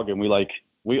Fogg, and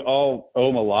we all owe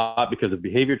him a lot because of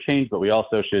behavior change, but we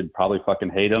also should probably fucking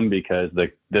hate him because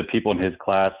the people in his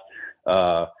class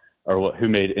who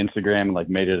made Instagram and like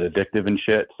made it addictive and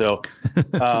shit. So,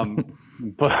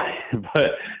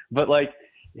 but like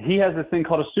he has this thing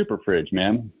called a super fridge,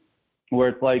 man, where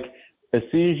it's like, as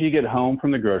soon as you get home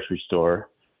from the grocery store,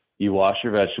 you wash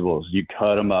your vegetables, you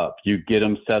cut them up, you get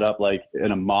them set up like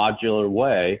in a modular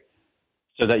way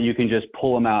so that you can just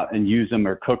pull them out and use them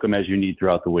or cook them as you need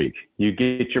throughout the week. You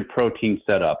get your protein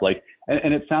set up, like,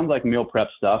 and it sounds like meal prep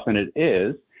stuff, and it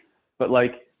is, but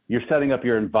like you're setting up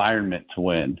your environment to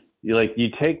win. You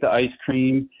take the ice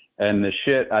cream and the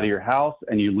shit out of your house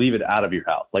and you leave it out of your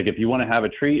house. Like if you want to have a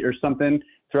treat or something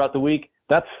throughout the week,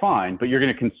 that's fine, but you're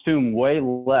going to consume way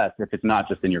less if it's not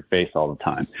just in your face all the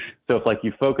time. So it's like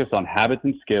you focus on habits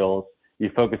and skills, you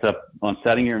focus on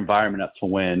setting your environment up to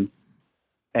win,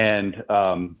 and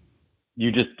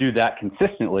you just do that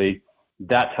consistently.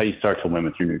 That's how you start to win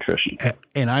with your nutrition.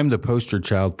 And I'm the poster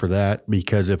child for that,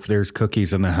 because if there's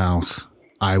cookies in the house,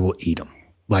 I will eat them.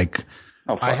 Like,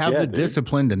 I have the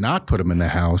discipline to not put them in the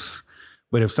house.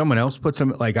 But if someone else puts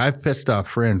them, like I've pissed off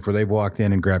friends where they've walked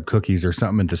in and grabbed cookies or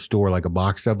something at the store, like a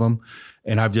box of them,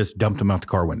 and I've just dumped them out the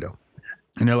car window.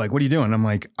 And they're like, what are you doing? I'm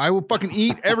like, I will fucking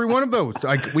eat every one of those.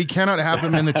 Like, we cannot have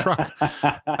them in the truck.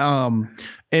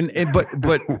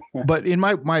 But in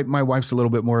my wife's a little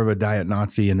bit more of a diet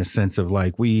Nazi in the sense of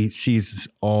like, she's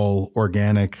all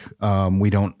organic. We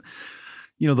don't,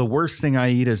 the worst thing I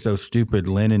eat is those stupid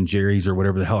Lynn and Jerry's or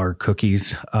whatever the hell are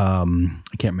cookies. I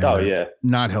can't remember. Oh yeah.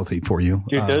 Not healthy for you.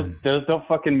 Dude, those don't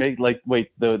fucking make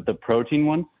the protein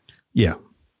ones. Yeah.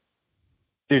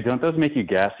 Dude, don't those make you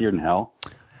gassier than hell?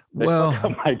 Well,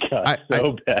 oh my God,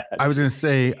 so bad. I was going to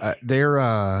say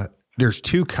there's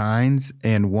two kinds,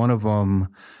 and one of them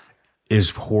is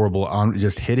horrible on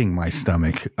just hitting my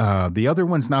stomach. The other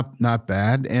one's not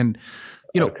bad. And,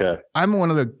 Okay. I'm one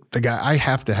of the guy, I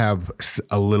have to have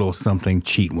a little something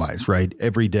cheat wise, right?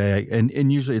 Every day.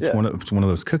 And usually it's one of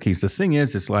those cookies. The thing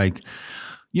is like,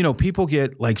 people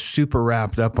get like super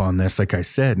wrapped up on this, like I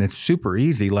said, and it's super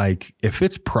easy. Like if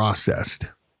it's processed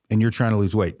and you're trying to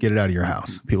lose weight, get it out of your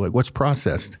house. People are like, what's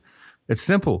processed? It's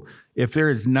simple. If there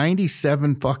is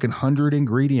 97 fucking 100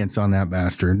 ingredients on that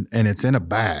bastard and it's in a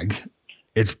bag,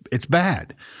 it's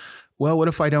bad. Well, what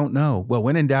if I don't know? Well,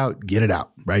 when in doubt, get it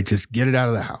out, right? Just get it out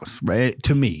of the house, right?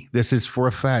 To me, this is for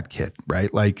a fat kid,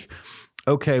 right? Like,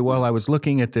 okay, well, I was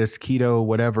looking at this keto,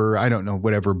 whatever, I don't know,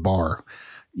 whatever bar.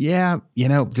 Yeah,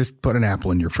 just put an apple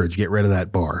in your fridge, get rid of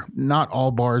that bar. Not all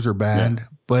bars are bad,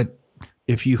 but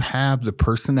if you have the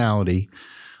personality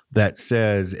that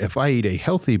says, if I eat a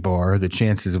healthy bar, the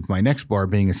chances of my next bar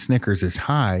being a Snickers is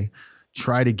high,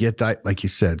 try to get that, like you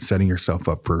said, setting yourself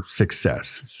up for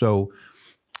success. So,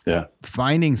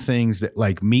 finding things that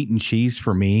like meat and cheese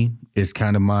for me is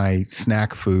kind of my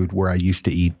snack food where I used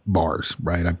to eat bars,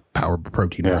 right? I power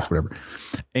protein bars, whatever.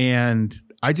 And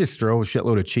I just throw a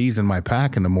shitload of cheese in my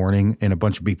pack in the morning and a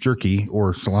bunch of beef jerky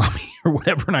or salami or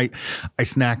whatever. And I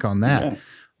snack on that. Yeah.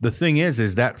 The thing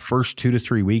is that first 2 to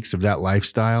 3 weeks of that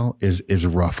lifestyle is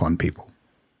rough on people.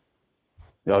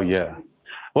 Oh yeah.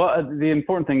 Well, the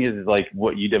important thing is like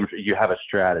what you demonstrate, you have a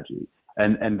strategy.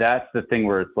 And that's the thing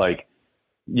where it's like,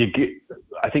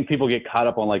 I think people get caught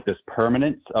up on like this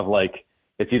permanence of like,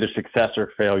 it's either success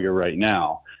or failure right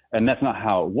now. And that's not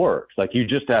how it works. Like you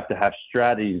just have to have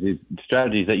strategies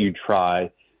that you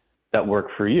try that work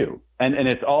for you. And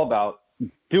it's all about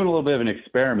doing a little bit of an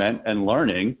experiment and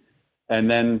learning and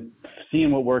then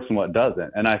seeing what works and what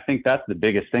doesn't. And I think that's the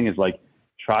biggest thing is like,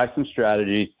 try some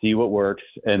strategies, see what works,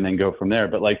 and then go from there.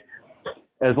 But like,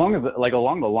 as long as like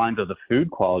along the lines of the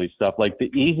food quality stuff, like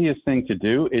the easiest thing to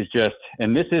do is just,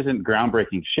 and this isn't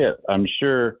groundbreaking shit. I'm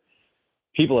sure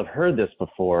people have heard this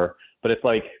before, but it's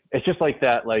like, it's just like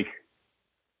that, like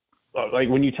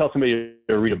when you tell somebody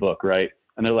to read a book, right?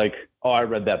 And they're like, oh, I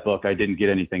read that book. I didn't get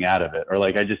anything out of it. Or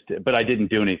like, but I didn't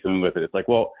do anything with it. It's like,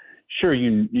 well, sure,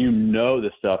 you know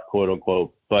the stuff, quote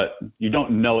unquote, but you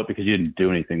don't know it because you didn't do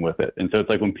anything with it. And so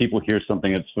it's like when people hear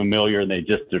something that's familiar and they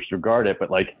just disregard it, but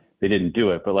like they didn't do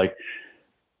it. But like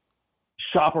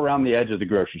shop around the edge of the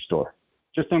grocery store.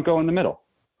 Just don't go in the middle.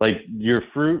 Like your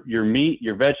fruit, your meat,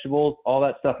 your vegetables, all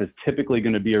that stuff is typically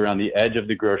going to be around the edge of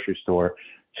the grocery store.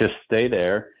 Just stay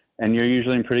there and you're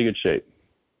usually in pretty good shape.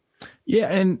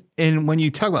 Yeah. And when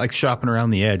you talk about like shopping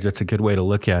around the edge, that's a good way to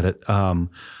look at it.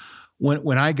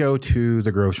 When I go to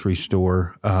the grocery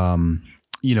store, when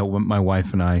my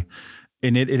wife and I,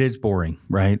 and it is boring,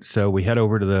 right? So we head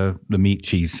over to the meat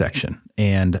cheese section,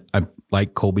 and I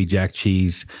like Colby Jack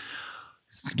cheese.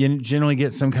 Generally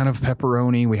get some kind of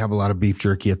pepperoni. We have a lot of beef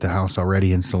jerky at the house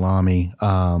already and salami,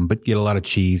 but get a lot of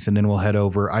cheese. And then we'll head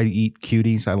over. I eat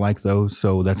cuties. I like those.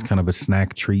 So that's kind of a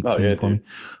snack treat for me.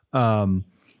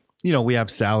 We have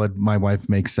salad. My wife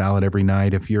makes salad every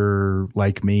night. If you're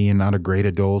like me and not a great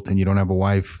adult and you don't have a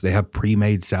wife, they have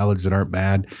pre-made salads that aren't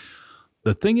bad.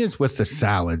 The thing is with the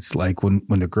salads, like when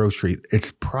the grocery,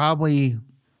 it's probably,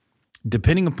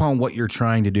 depending upon what you're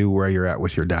trying to do, where you're at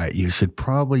with your diet, you should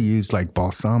probably use like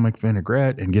balsamic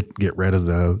vinaigrette and get rid of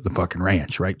the fucking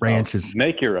ranch, right? Ranch is...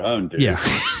 Make your own, dude. Yeah.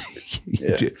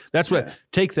 That's what,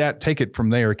 take it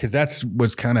from there, because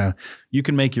was kind of, you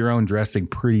can make your own dressing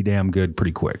pretty damn good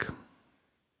pretty quick.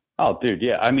 Oh, dude,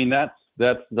 yeah. I mean, that's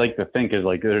like the thing is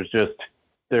like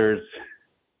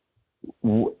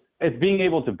it's being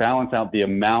able to balance out the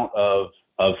amount of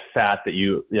fat that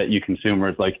you consume.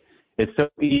 It's like, it's so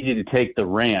easy to take the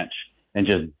ranch and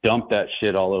just dump that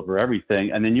shit all over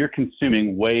everything. And then you're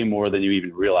consuming way more than you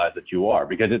even realize that you are,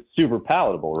 because it's super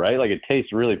palatable, right? Like it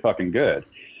tastes really fucking good.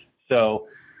 So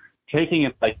taking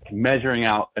it, like measuring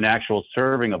out an actual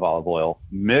serving of olive oil,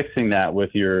 mixing that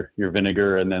with your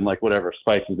vinegar, and then like whatever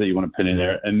spices that you want to put in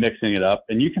there, and mixing it up,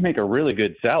 and you can make a really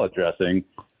good salad dressing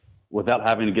without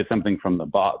having to get something from the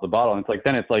bottle. And it's like,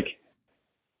 then it's like,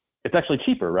 it's actually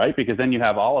cheaper, right? Because then you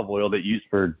have olive oil that you use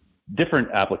for different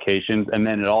applications, and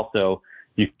then it also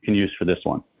you can use for this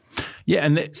one. Yeah,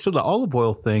 and so the olive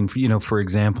oil thing, for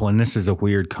example, and this is a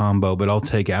weird combo, but I'll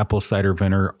take apple cider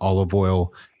vinegar, olive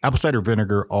oil,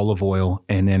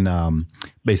 and then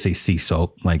basically sea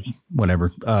salt, like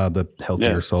whatever, the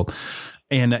healthier salt.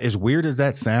 And as weird as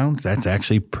that sounds, that's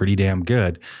actually pretty damn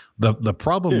good. The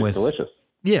problem with delicious.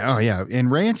 Yeah, oh yeah, and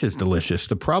ranch is delicious.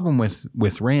 The problem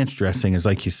with ranch dressing is,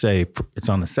 like you say, it's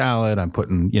on the salad. I'm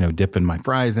putting, dipping my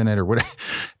fries in it or whatever.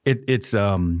 It's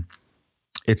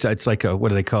like a, what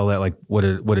do they call that? Like what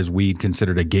is weed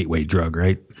considered a gateway drug,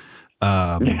 right?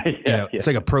 It's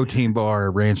like a protein bar, a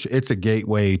ranch. It's a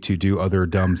gateway to do other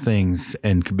dumb things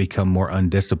and can become more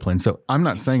undisciplined. So I'm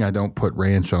not saying I don't put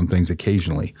ranch on things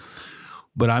occasionally,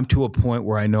 but I'm to a point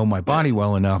where I know my body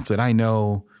well enough that I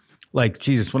know, like,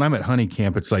 Jesus, when I'm at honey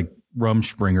camp, it's like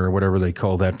Rumspringer or whatever they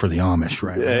call that for the Amish,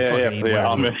 right?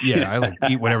 I like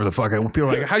eat whatever the fuck I want. People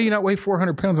are like, how do you not weigh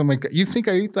 400 pounds? I'm like, you think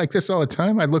I eat like this all the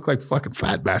time? I look like fucking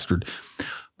fat bastard.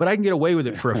 But I can get away with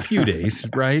it for a few days,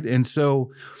 right? And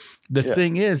so the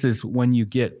thing is when you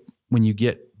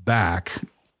get back,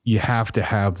 you have to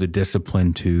have the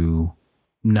discipline to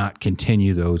not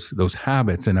continue those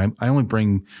habits. And I only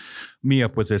bring me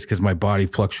up with this because my body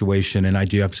fluctuation, and I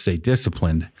do have to stay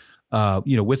disciplined,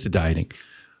 with the dieting.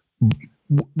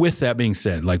 With that being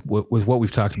said, like with what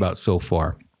we've talked about so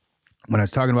far, when I was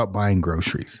talking about buying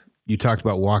groceries, you talked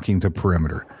about walking the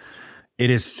perimeter. It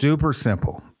is super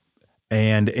simple.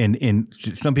 And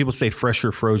some people say fresh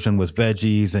or frozen with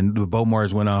veggies, and the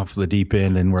Bomars went off the deep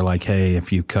end and were like, hey,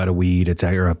 if you cut a weed,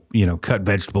 cut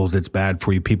vegetables, it's bad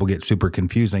for you. People get super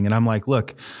confusing. And I'm like,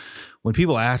 look, when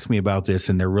people ask me about this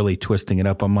and they're really twisting it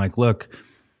up, I'm like, look,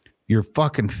 you're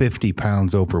fucking 50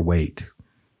 pounds overweight.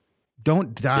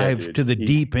 Don't dive to the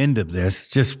deep end of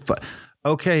this.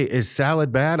 Okay, is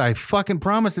salad bad? I fucking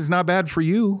promise it's not bad for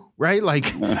you, right?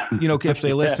 Like, if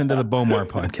they listen to the Bomar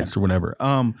podcast or whatever.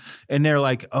 And they're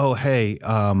like, oh, hey,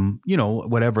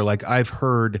 whatever. Like I've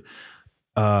heard,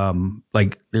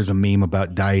 like there's a meme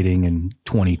about dieting in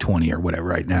 2020 or whatever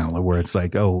right now, where it's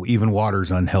like, oh, even water's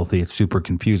unhealthy. It's super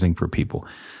confusing for people.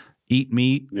 Eat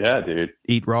meat. Yeah, dude.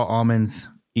 Eat raw almonds,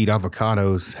 eat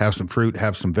avocados, have some fruit,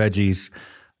 have some veggies,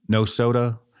 no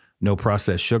soda, no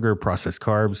processed sugar, processed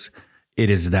carbs. It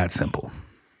is that simple.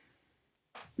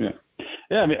 Yeah.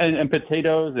 Yeah. I mean, and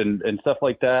potatoes and stuff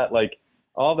like that, like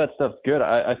all that stuff's good.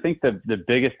 I think the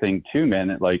biggest thing too, man,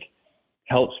 that like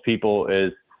helps people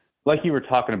is like you were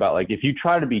talking about, like if you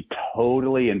try to be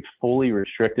totally and fully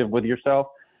restrictive with yourself,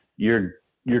 you're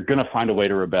going to find a way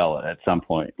to rebel at some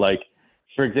point. Like,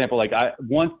 for example, like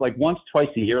once, twice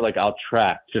a year, like I'll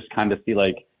track, just kind of see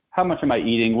like, how much am I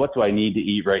eating? What do I need to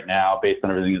eat right now based on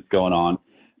everything that's going on?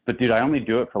 But dude, I only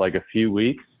do it for like a few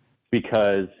weeks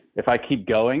because if I keep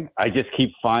going, I just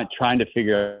keep trying to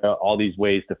figure out all these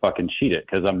ways to fucking cheat it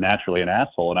because I'm naturally an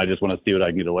asshole and I just want to see what I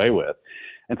can get away with.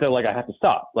 And so like I have to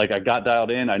stop. Like I got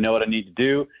dialed in, I know what I need to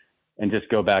do and just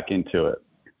go back into it.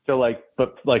 So like,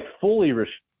 but like fully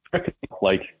restricting,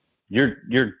 like you're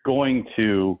going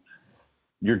to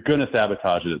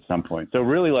sabotage it at some point. So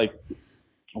really like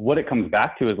what it comes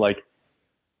back to is like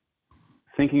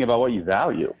thinking about what you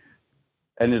value.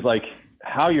 And is like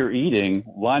how you're eating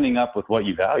lining up with what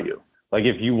you value. Like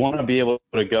if you want to be able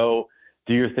to go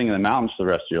do your thing in the mountains for the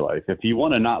rest of your life, if you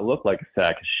want to not look like a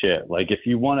sack of shit, like if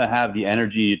you want to have the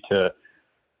energy to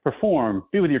perform,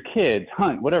 be with your kids,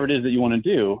 hunt, whatever it is that you want to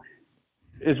do,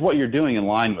 is what you're doing in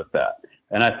line with that.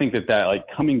 And I think that like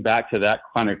coming back to that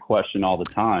kind of question all the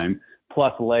time,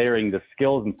 plus layering the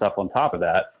skills and stuff on top of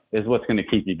that is what's going to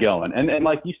keep you going. And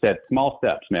like you said, small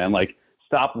steps, man, like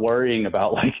stop worrying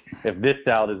about like if this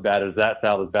salad is bad or that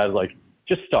salad is bad. Like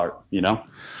just start,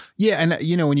 Yeah. And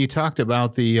when you talked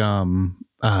about the,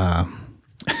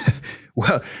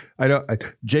 well,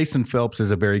 Jason Phelps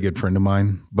is a very good friend of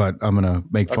mine, but I'm going to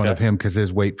make fun of him because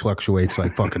his weight fluctuates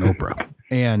like fucking Oprah.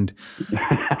 And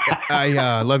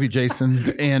I love you,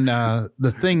 Jason. And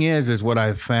the thing is what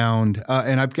I've found,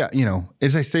 and I've got,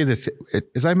 as I say this,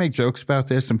 as I make jokes about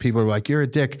this and people are like, you're a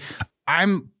dick.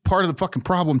 I'm part of the fucking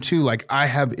problem too. Like I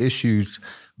have issues,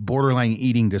 borderline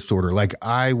eating disorder. Like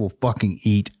I will fucking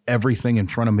eat everything in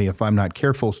front of me if I'm not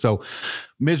careful. So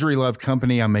misery love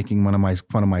company. I'm making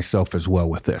fun of myself as well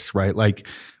with this, right? Like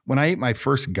when I ate my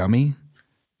first gummy,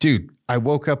 dude, I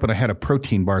woke up and I had a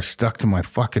protein bar stuck to my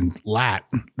fucking lat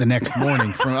the next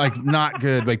morning from like not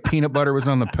good. Like peanut butter was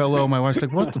on the pillow. My wife's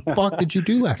like, what the fuck did you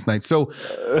do last night? So,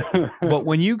 but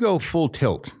when you go full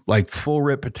tilt, like full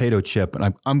rip potato chip,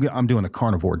 and I'm doing a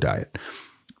carnivore diet.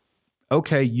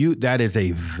 Okay, that is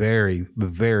a very,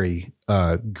 very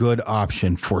good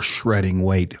option for shredding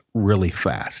weight really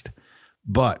fast.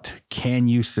 But can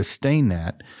you sustain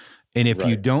that? And if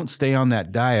you don't stay on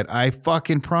that diet, I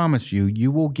fucking promise you, you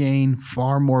will gain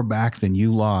far more back than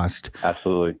you lost.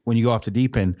 Absolutely. When you go off the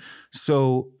deep end.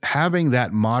 So having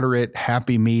that moderate,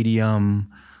 happy medium,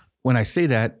 when I say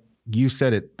that, you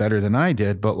said it better than I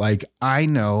did, but like I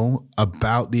know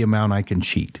about the amount I can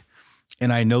cheat.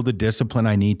 And I know the discipline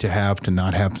I need to have to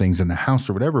not have things in the house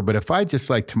or whatever. But if I just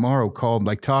like tomorrow called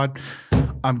like, Todd,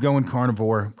 I'm going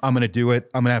carnivore. I'm going to do it.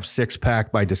 I'm going to have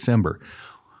 6-pack by December.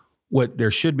 What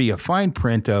there should be a fine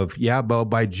print of, but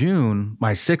by June,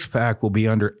 my 6-pack will be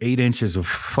under 8 inches of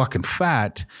fucking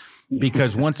fat.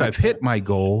 Because once I've hit my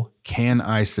goal, can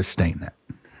I sustain that?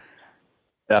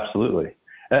 Absolutely.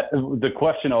 The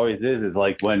question always is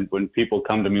like when people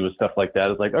come to me with stuff like that,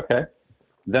 it's like, okay,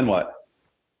 then what?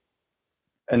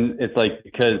 And it's like,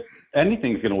 because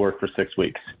anything's going to work for 6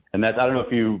 weeks. And that's, I don't know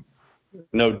if you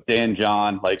know Dan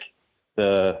John, he's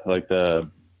like the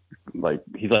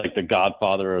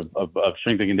godfather of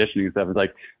strength and conditioning and stuff. It's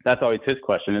like, that's always his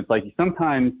question. It's like,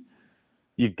 sometimes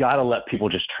you got to let people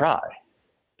just try,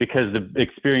 because the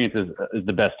experience is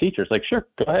the best teacher. It's like, sure,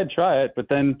 go ahead, try it. But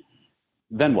then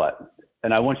what?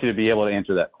 And I want you to be able to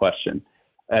answer that question.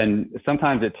 And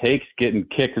sometimes it takes getting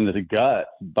kicked into the gut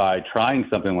by trying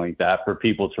something like that for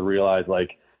people to realize,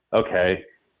 like, okay,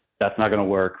 that's not going to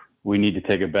work. We need to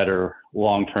take a better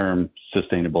long-term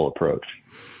sustainable approach.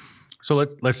 So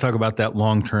let's talk about that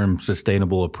long-term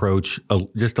sustainable approach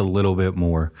just a little bit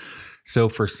more. So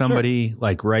for somebody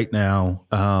like right now,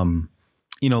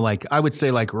 like I would say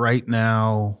like right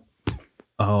now,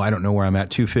 I don't know where I'm at,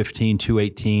 215,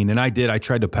 218. And I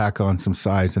tried to pack on some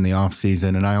size in the off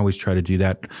season. And I always try to do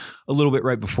that a little bit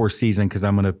right before season, because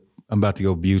I'm about to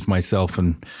go abuse myself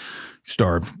and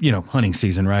starve, hunting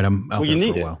season, right? I'm out there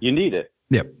for a while. You need it.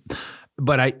 Yep.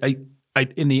 But I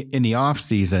in the off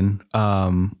season,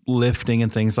 lifting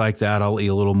and things like that, I'll eat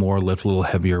a little more, lift a little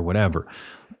heavier, whatever.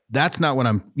 That's not what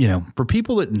I'm, for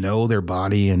people that know their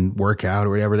body and work out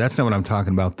or whatever, that's not what I'm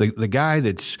talking about. The guy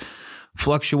that's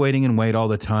fluctuating in weight all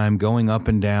the time, going up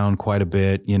and down quite a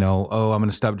bit, I'm going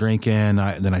to stop drinking.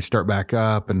 Then I start back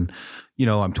up and,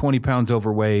 I'm 20 pounds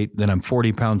overweight. Then I'm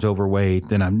 40 pounds overweight.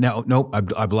 Then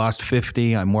I've lost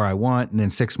 50. I'm where I want. And then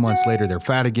 6 months later, they're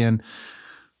fat again,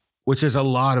 which is a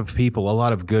lot of people, a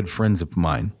lot of good friends of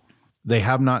mine. They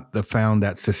have not found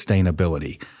that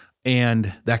sustainability.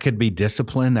 And that could be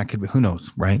discipline. That could be, who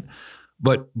knows, right?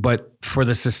 But for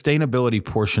the sustainability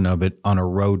portion of it on a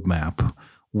roadmap,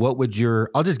 what would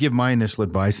I'll just give my initial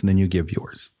advice and then you give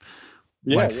yours.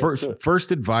 My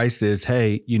first advice is,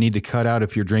 hey, you need to cut out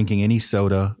if you're drinking any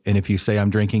soda. And if you say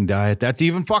I'm drinking diet, that's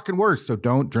even fucking worse. So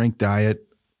don't drink diet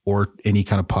or any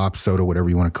kind of pop, soda, whatever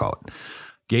you want to call it.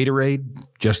 Gatorade,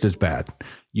 just as bad.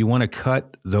 You want to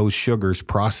cut those sugars,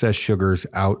 processed sugars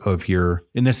out of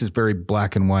and this is very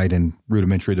black and white and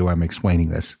rudimentary the way I'm explaining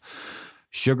this.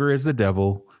 Sugar is the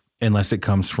devil unless it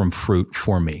comes from fruit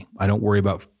for me. I don't worry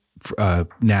about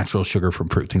natural sugar from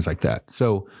fruit, things like that.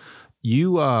 So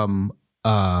you,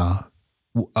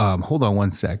 hold on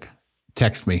one sec.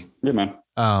 Text me. Yeah,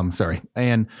 man. Sorry.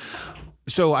 And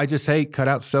so I just say, cut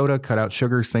out soda, cut out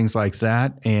sugars, things like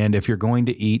that. And if you're going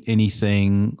to eat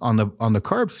anything on the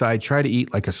carb side, try to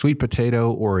eat like a sweet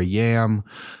potato or a yam,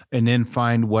 and then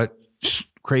find what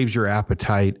craves your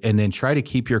appetite, and then try to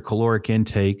keep your caloric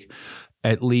intake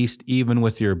at least even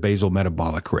with your basal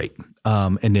metabolic rate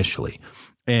initially.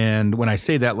 And when I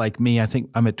say that, like me, I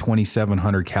think I'm at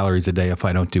 2,700 calories a day if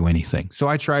I don't do anything. So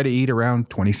I try to eat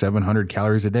around 2,700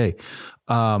 calories a day.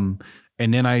 And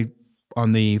then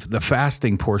on the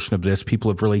fasting portion of this,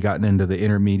 people have really gotten into the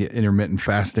intermittent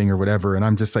fasting or whatever. And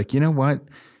I'm just like, you know what?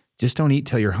 Just don't eat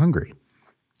till you're hungry.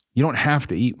 You don't have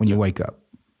to eat when you wake up.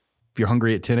 If you're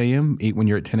hungry at 10 a.m., eat when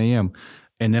you're at 10 a.m.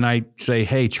 And then I say,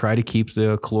 hey, try to keep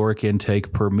the caloric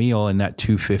intake per meal in that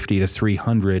 250 to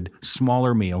 300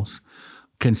 smaller meals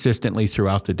consistently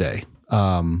throughout the day.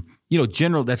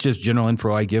 That's just general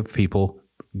info I give people.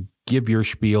 Give your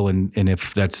spiel, and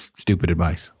if that's stupid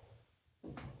advice.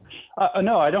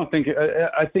 No, I don't think.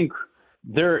 I think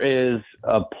there is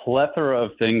a plethora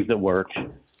of things that work,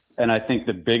 and I think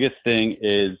the biggest thing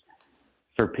is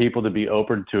for people to be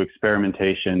open to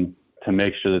experimentation to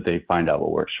make sure that they find out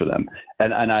what works for them.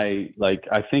 And I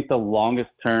think the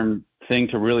longest term thing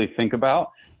to really think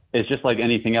about is just like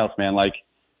anything else, man. Like,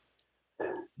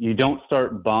 you don't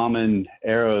start bombing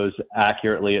arrows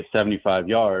accurately at 75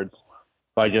 yards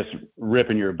by just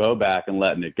ripping your bow back and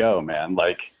letting it go, man.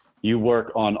 Like, you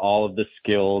work on all of the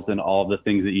skills and all of the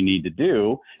things that you need to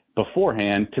do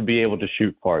beforehand to be able to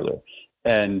shoot farther.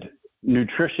 And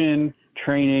nutrition,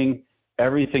 training,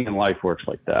 everything in life works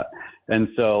like that. And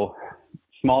so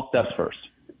small steps first,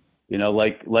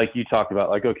 like you talked about,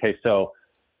 like, okay, so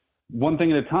one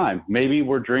thing at a time. Maybe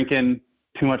we're drinking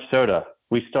too much soda.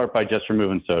 We start by just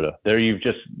removing soda. There, you've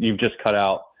just cut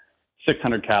out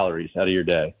 600 calories out of your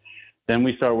day. Then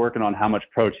we start working on how much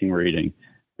protein we're eating.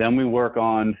 Then we work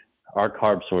on our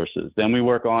carb sources. Then we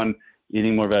work on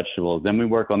eating more vegetables. Then we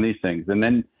work on these things. And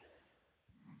then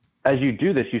as you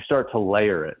do this, you start to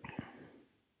layer it.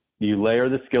 You layer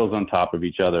the skills on top of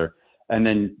each other. And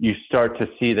then you start to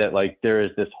see that, like, there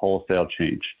is this wholesale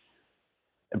change.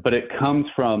 But it comes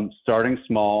from starting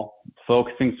small,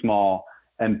 focusing small,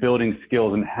 and building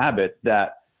skills and habits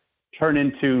that turn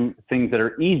into things that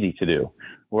are easy to do.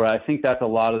 Where I think that's a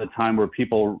lot of the time where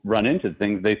people run into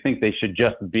things. They think they should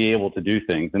just be able to do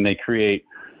things, and they create,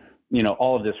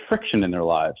 all of this friction in their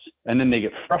lives. And then they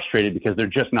get frustrated because they're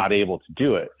just not able to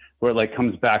do it. Where it like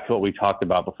comes back to what we talked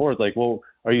about before. It's like, well,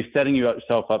 are you setting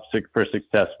yourself up for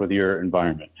success with your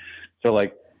environment? So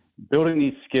like building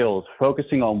these skills,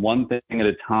 focusing on one thing at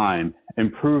a time,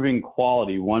 improving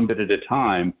quality one bit at a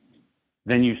time,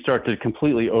 then you start to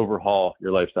completely overhaul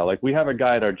your lifestyle. Like we have a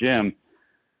guy at our gym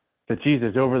that,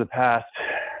 Jesus, over the past,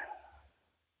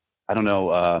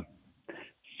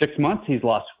 6 months, he's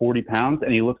lost 40 pounds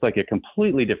and he looks like a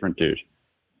completely different dude.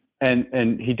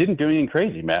 And he didn't do anything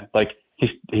crazy, man. Like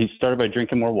he started by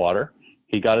drinking more water.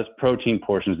 He got his protein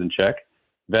portions in check,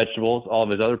 vegetables, all of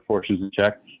his other portions in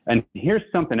check. And here's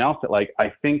something else that like,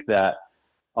 I think that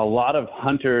a lot of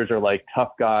hunters or like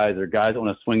tough guys or guys that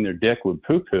want to swing their dick with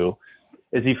poo-poo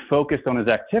is he focused on his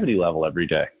activity level every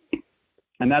day.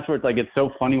 And that's where it's like, it's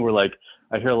so funny where like,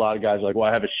 I hear a lot of guys like, well,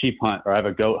 I have a sheep hunt or I have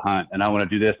a goat hunt and I want to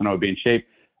do this and I want to be in shape.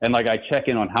 And like, I check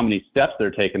in on how many steps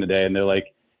they're taking a day and they're like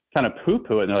kind of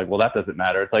poo-poo it. And they're like, well, that doesn't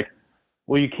matter. It's like,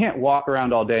 well, you can't walk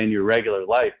around all day in your regular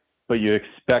life, but you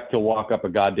expect to walk up a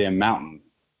goddamn mountain.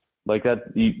 Like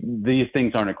that, these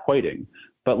things aren't equating.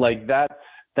 But like, that's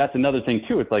another thing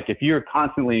too. It's like, if you're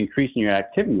constantly increasing your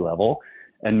activity level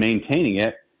and maintaining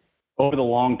it over the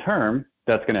long term,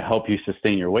 that's going to help you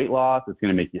sustain your weight loss. It's going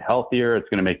to make you healthier. It's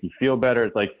going to make you feel better.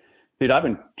 It's like, dude, I've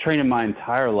been training my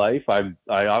entire life. I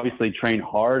obviously train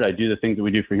hard. I do the things that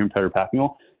we do for Human Predator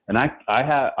Packmule. And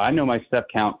I know my step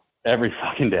count every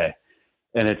fucking day.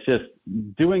 And it's just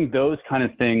doing those kind of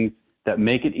things that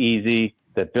make it easy,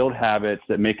 that build habits,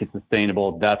 that make it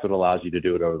sustainable. That's what allows you to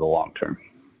do it over the long term.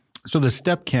 So the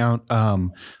step count,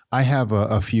 I have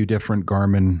a few different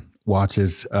Garmin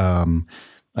watches.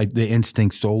 Like the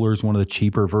Instinct Solar is one of the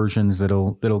cheaper versions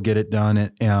that'll get it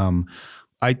done.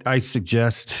 I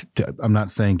suggest, I'm not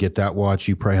saying get that watch.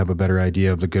 You probably have a better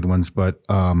idea of the good ones, but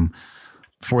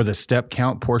for the step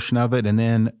count portion of it, and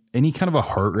then any kind of a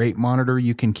heart rate monitor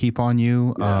you can keep on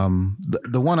you. Yeah.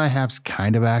 The one I have is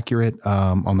kind of accurate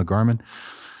on the Garmin.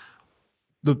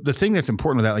 The thing that's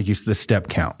important with that, like you said, the step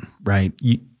count, right?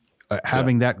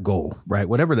 Having that goal, right?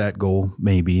 Whatever that goal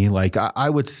may be, like I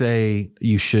would say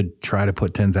you should try to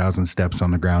put 10,000 steps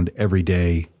on the ground every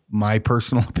day. My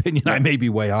personal opinion, I may be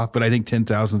way off, but I think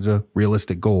 10,000 is a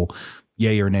realistic goal.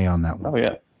 Yay or nay on that one? Oh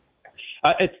yeah.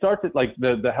 It starts at like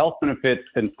the health benefits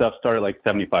and stuff start at like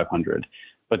 7,500,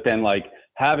 but then like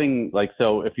having like,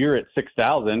 so if you're at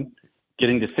 6,000,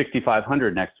 getting to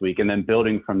 6,500 next week and then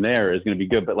building from there is going to be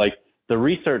good. But like the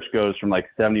research goes from like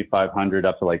 7,500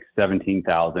 up to like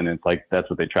 17,000. It's like, that's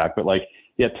what they track. But like,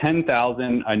 yeah,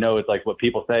 10,000, I know it's like what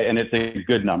people say, and it's a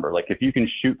good number. Like if you can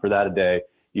shoot for that a day,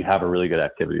 you have a really good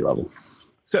activity level.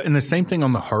 So, and the same thing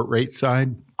on the heart rate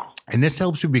side, and this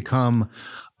helps you become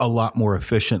a lot more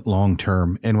efficient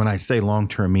long-term. And when I say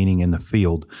long-term, meaning in the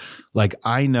field, like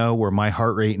I know where my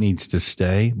heart rate needs to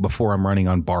stay before I'm running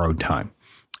on borrowed time.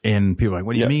 And people are like,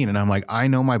 what do you mean? And I'm like, I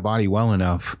know my body well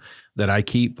enough that I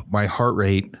keep my heart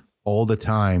rate all the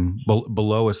time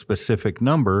below a specific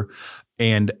number.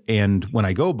 And when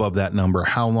I go above that number,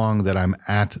 how long that I'm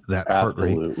at that heart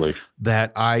rate,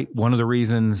 one of the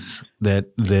reasons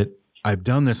that I've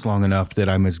done this long enough that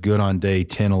I'm as good on day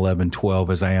 10, 11, 12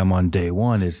 as I am on day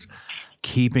 1 is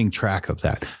keeping track of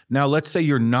that. Now, let's say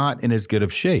you're not in as good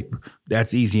of shape.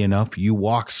 That's easy enough. You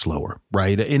walk slower,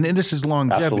 right? And this is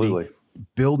longevity. Absolutely.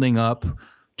 Building up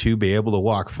to be able to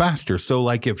walk faster. So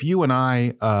like if you and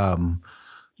I,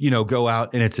 go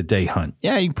out and it's a day hunt,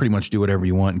 you can pretty much do whatever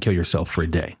you want and kill yourself for a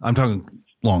day. I'm talking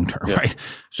long term, right?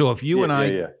 So if you and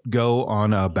I go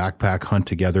on a backpack hunt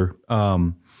together,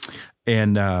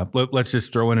 and let's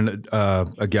just throw in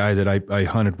a guy that I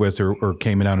hunted with or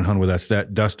came out and hunted with us,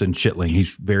 that Dustin Chitling.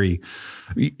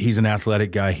 He's an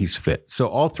athletic guy. He's fit. So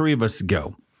all three of us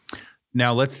go.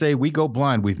 Now, let's say we go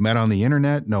blind. We've met on the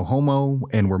internet, no homo,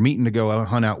 and we're meeting to go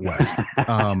hunt out west.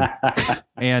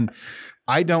 And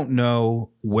I don't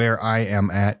know where I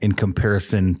am at in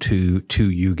comparison to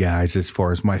you guys as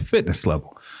far as my fitness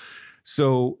level.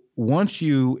 So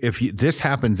this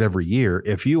happens every year,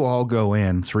 if you all go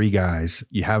in, 3 guys,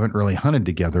 you haven't really hunted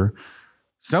together,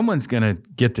 someone's going to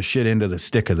get the shit into the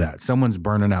stick of that. Someone's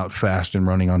burning out fast and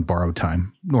running on borrowed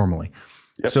time normally.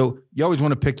 Yep. So you always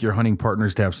want to pick your hunting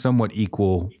partners to have somewhat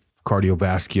equal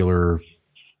cardiovascular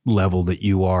level that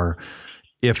you are.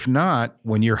 If not,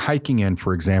 when you're hiking in,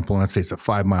 for example, let's say it's a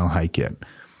 5-mile hike in,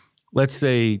 let's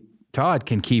say Todd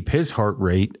can keep his heart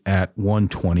rate at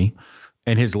 120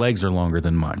 and his legs are longer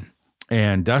than mine.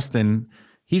 And Dustin,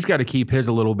 he's got to keep his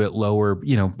a little bit lower,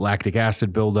 lactic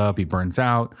acid buildup. He burns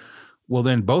out. Well,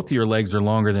 then both of your legs are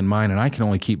longer than mine, and I can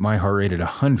only keep my heart rate at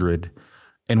 100.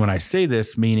 And when I say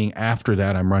this, meaning after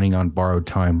that, I'm running on borrowed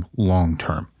time long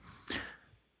term.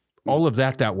 All of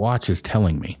that watch is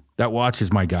telling me. That watch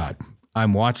is my God.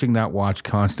 I'm watching that watch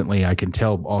constantly. I can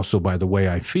tell also by the way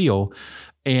I feel.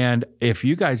 And if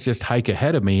you guys just hike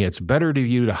ahead of me, it's better to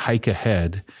you to hike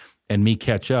ahead and me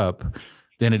catch up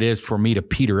than it is for me to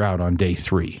peter out on day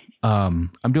 3. I'm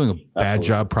doing a bad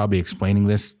job probably explaining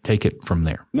this. Take it from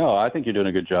there. No, I think you're doing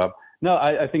a good job. No,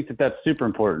 I think that that's super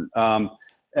important.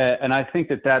 And I think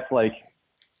that that's like,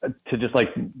 to just like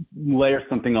layer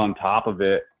something on top of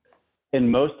it. In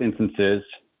most instances,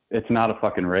 it's not a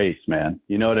fucking race, man.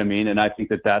 You know what I mean? And I think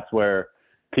that that's where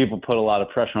people put a lot of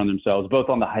pressure on themselves, both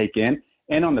on the hike in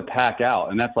and on the pack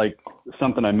out. And that's like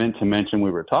something I meant to mention.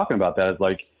 We were talking about that, is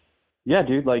like, yeah,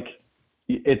 dude, like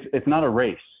it's not a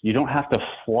race. You don't have to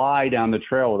fly down the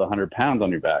trail with 100 pounds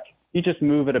on your back. You just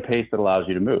move at a pace that allows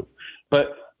you to move.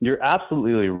 But you're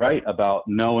absolutely right about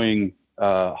knowing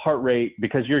heart rate,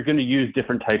 because you're going to use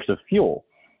different types of fuel.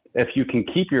 If you can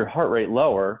keep your heart rate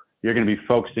lower, you're going to be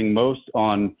focusing most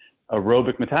on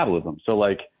aerobic metabolism. So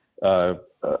like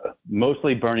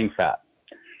mostly burning fat.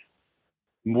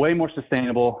 Way more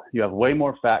sustainable. You have way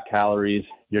more fat calories.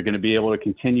 You're going to be able to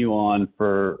continue on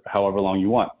for however long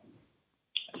you want.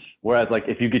 Whereas like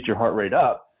if you get your heart rate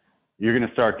up, you're going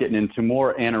to start getting into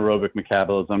more anaerobic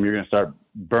metabolism. You're going to start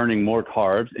burning more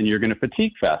carbs, and you're going to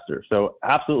fatigue faster. So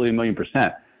absolutely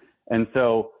 1,000,000%. And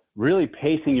so really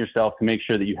pacing yourself to make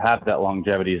sure that you have that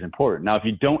longevity is important. Now, if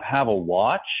you don't have a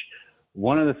watch,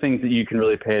 one of the things that you can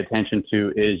really pay attention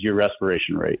to is your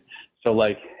respiration rate. So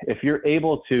like if you're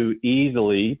able to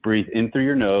easily breathe in through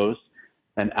your nose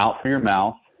and out through your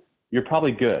mouth, you're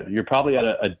probably good. You're probably at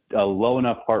a low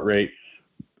enough heart rate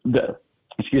that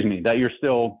you're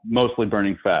still mostly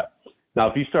burning fat. Now,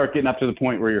 if you start getting up to the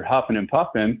point where you're huffing and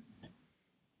puffing,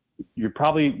 you're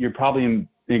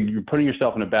putting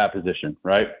yourself in a bad position,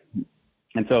 right?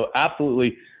 And so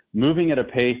absolutely moving at a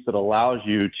pace that allows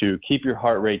you to keep your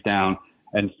heart rate down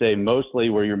and stay mostly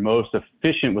where you're most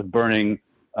efficient with burning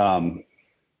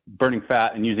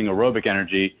fat and using aerobic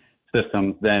energy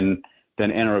systems, then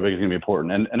anaerobic is going to be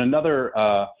important. And another,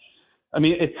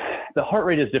 the heart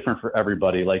rate is different for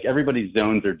everybody. Like everybody's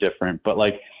zones are different, but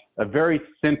like a very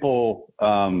simple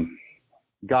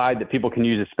guide that people can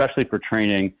use, especially for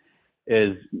training,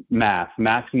 is MAF,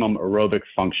 maximum aerobic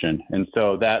function. And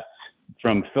so that's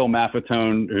from Phil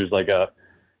Maffetone, who's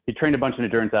he trained a bunch of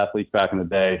endurance athletes back in the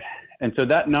day. And so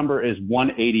that number is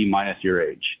 180 minus your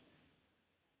age.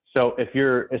 So if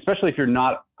you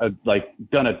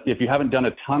haven't done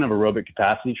a ton of aerobic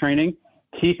capacity training,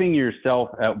 keeping yourself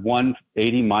at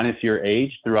 180 minus your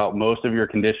age throughout most of your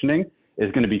conditioning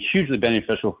is going to be hugely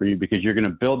beneficial for you, because you're going to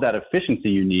build that efficiency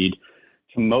you need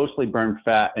to mostly burn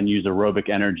fat and use aerobic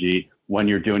energy when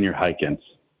you're doing your hike-ins.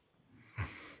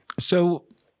 So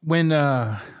when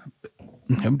add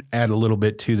a little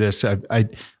bit to this, I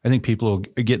think people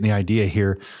are getting the idea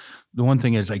here. The one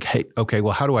thing is like, hey, okay,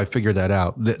 well, how do I figure that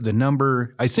out? The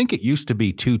number, I think it used to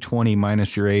be 220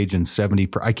 minus your age and 70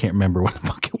 I can't remember what the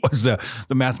fuck it was,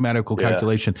 the mathematical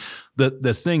calculation.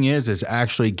 The thing is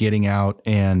actually getting out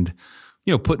and,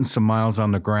 putting some miles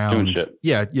on the ground. Doing shit.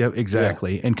 Yeah,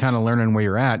 exactly. Yeah. And kind of learning where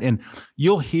you're at. And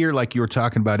you'll hear, like you were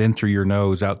talking about, in through your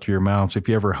nose, out through your mouth. If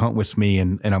you ever hunt with me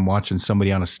and I'm watching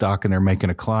somebody on a stock and they're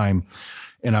making a climb,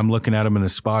 and I'm looking at him in the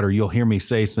spotter, you'll hear me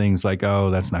say things like, oh,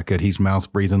 that's not good. He's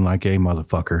mouth breathing like a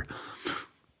motherfucker.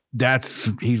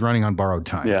 He's running on borrowed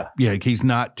time. Yeah. He's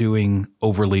not doing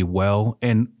overly well.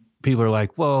 And people are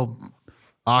like, well,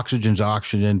 oxygen's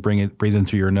oxygen, breathing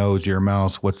through your nose, your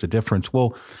mouth. What's the difference?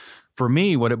 Well, for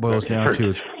me, what it boils down to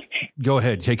is, go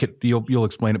ahead, take it. You'll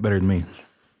explain it better than me.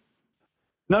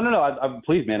 No.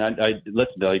 Please, man. I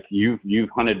listen. Like you've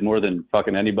hunted more than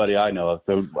fucking anybody I know of.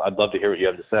 So I'd love to hear what you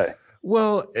have to say.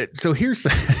 Well, so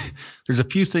there's a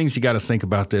few things you got to think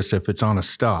about this if it's on a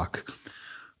stock.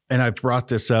 And I've brought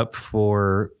this up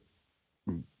for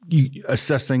you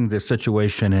assessing the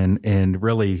situation and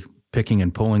really picking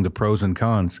and pulling the pros and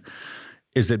cons.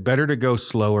 Is it better to go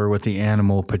slower with the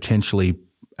animal potentially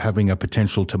having a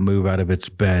potential to move out of its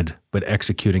bed, but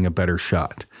executing a better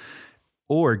shot?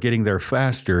 Or getting there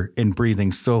faster and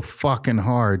breathing so fucking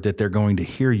hard that they're going to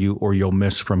hear you or you'll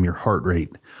miss from your heart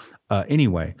rate?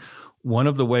 Anyway, one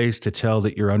of the ways to tell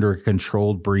that you're under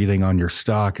controlled breathing on your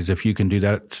stock is if you can do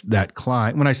that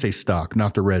climb. When I say stock,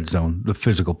 not the red zone, the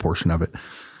physical portion of it.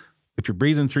 If you're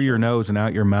breathing through your nose and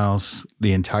out your mouth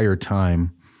the entire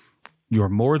time, you're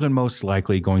more than most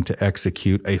likely going to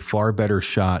execute a far better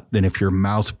shot than if you're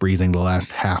mouth breathing the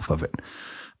last half of it.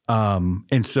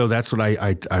 And so that's what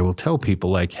I will tell people,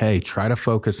 like, hey, try to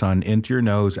focus on into your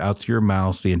nose, out to your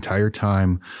mouth the entire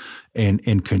time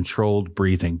and controlled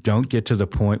breathing. Don't get to the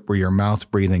point where your mouth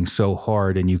breathing so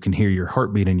hard and you can hear your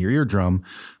heartbeat in your eardrum,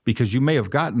 because you may have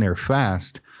gotten there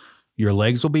fast. Your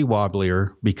legs will be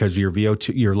wobblier because your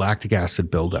VO2, your lactic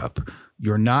acid buildup.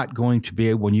 You're not going to be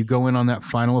able, when you go in on that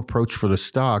final approach for the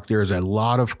stock, there's a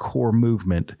lot of core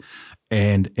movement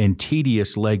and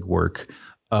tedious leg work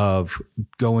of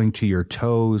going to your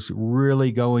toes,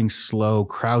 really going slow,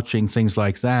 crouching, things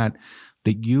like that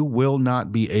you will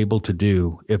not be able to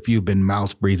do if you've been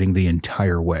mouth breathing the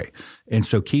entire way. And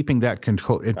so keeping that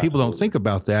control, and people don't think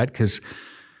about that because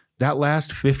that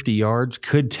last 50 yards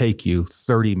could take you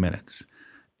 30 minutes.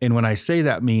 And when I say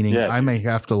that, meaning I may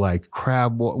have to like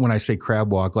crab walk, when I say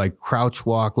crab walk, like crouch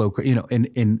walk,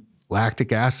 and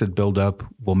lactic acid buildup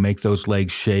will make those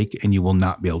legs shake and you will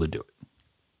not be able to do it.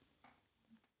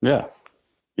 Yeah.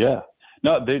 Yeah.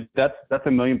 No, that's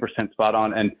 1,000,000% spot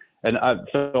on. And I've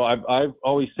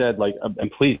always said, like, and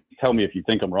please tell me if you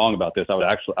think I'm wrong about this.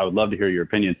 I would love to hear your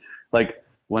opinion. Like,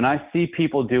 when I see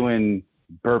people doing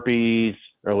burpees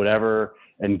or whatever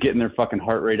and getting their fucking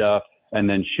heart rate up and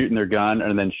then shooting their gun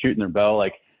and then shooting their bow,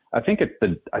 like, I think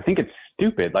it's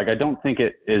stupid. Like, I don't think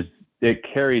it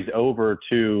carries over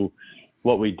to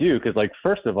what we do. Cause like,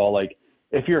 first of all, like,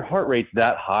 if your heart rate's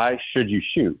that high, should you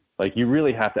shoot? Like, you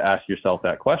really have to ask yourself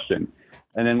that question.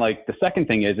 And then like, the second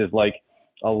thing is like,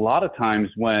 a lot of times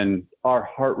when our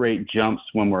heart rate jumps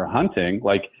when we're hunting,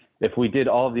 like if we did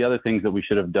all of the other things that we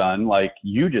should have done, like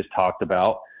you just talked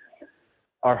about,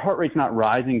 our heart rate's not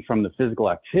rising from the physical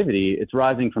activity, it's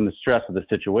rising from the stress of the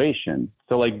situation.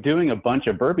 So like doing a bunch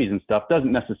of burpees and stuff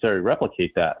doesn't necessarily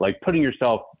replicate that. Like putting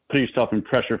yourself in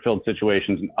pressure-filled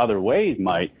situations in other ways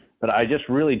might, but I just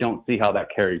really don't see how that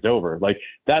carries over. Like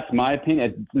that's my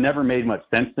opinion. It's never made much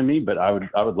sense to me, but I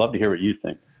would love to hear what you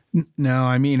think. No,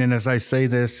 I mean, and as I say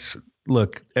this,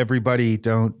 look, everybody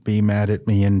don't be mad at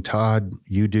me. And Todd,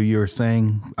 you do your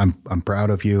thing. I'm proud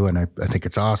of you. And I think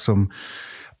it's awesome.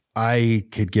 I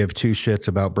could give two shits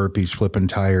about burpees, flipping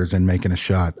tires, and making a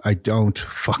shot. I don't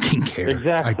fucking care.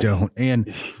 Exactly. I don't.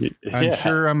 And I'm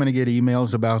sure I'm going to get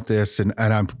emails about this. And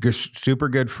I'm super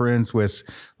good friends with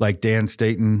like Dan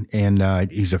Staten,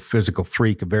 and he's a physical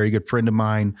freak, a very good friend of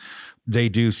mine. They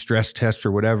do stress tests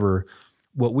or whatever.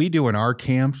 What we do in our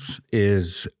camps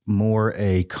is more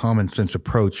a common sense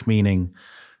approach, meaning,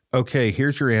 okay,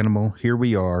 here's your animal. Here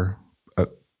we are.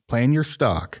 Plan your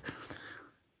stock.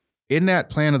 In that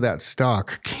plan of that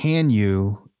stock, can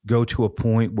you go to a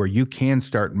point where you can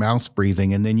start mouth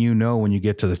breathing? And then, when you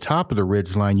get to the top of the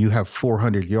ridge line, you have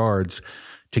 400 yards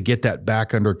to get that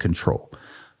back under control.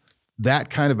 That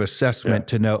kind of assessment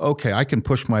to know, okay, I can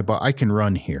push my I can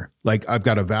run here. Like I've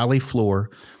got a valley floor.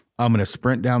 I'm going to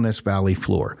sprint down this valley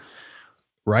floor,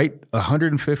 right?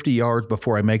 150 yards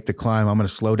before I make the climb, I'm going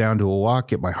to slow down to a walk,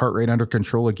 get my heart rate under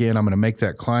control again. I'm going to make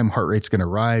that climb. Heart rate's going to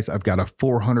rise. I've got a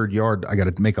 400 yard. I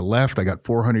got to make a left. I got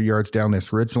 400 yards down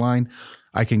this ridge line.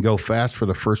 I can go fast for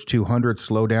the first 200,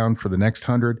 slow down for the next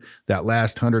 100. That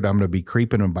last 100, I'm going to be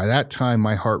creeping. And by that time,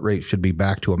 my heart rate should be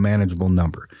back to a manageable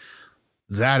number.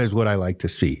 That is what I like to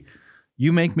see.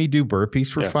 You make me do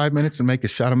burpees for 5 minutes and make a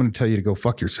shot, I'm going to tell you to go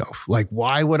fuck yourself. Like,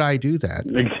 why would I do that?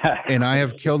 Exactly. And I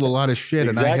have killed a lot of shit,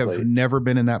 and I have never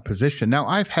been in that position. Now,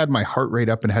 I've had my heart rate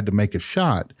up and had to make a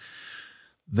shot.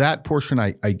 That portion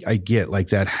I get, like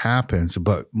that happens.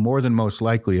 But more than most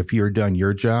likely, if you're done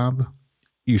your job,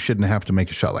 you shouldn't have to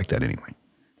make a shot like that anyway.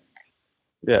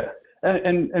 Yeah.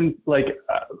 And like,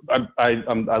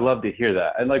 I love to hear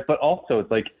that. And like, but also it's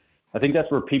like, I think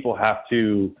that's where people have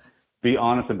to be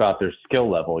honest about their skill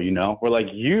level, Where like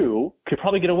you could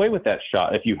probably get away with that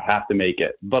shot if you have to make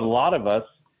it. But a lot of us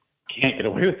can't get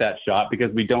away with that shot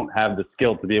because we don't have the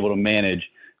skill to be able to manage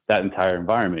that entire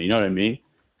environment. You know what I mean?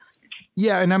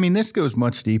 Yeah. And I mean, this goes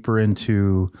much deeper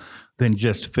into than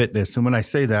just fitness. And when I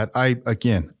say that,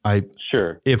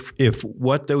 sure. If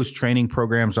what those training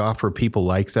programs offer people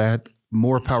like that,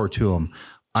 more power to them.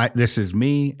 This is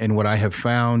me and what I have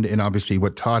found, and obviously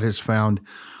what Todd has found.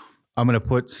 I'm going to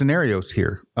put scenarios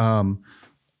here.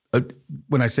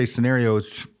 When I say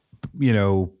scenarios,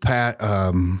 a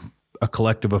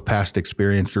collective of past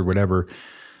experience or whatever,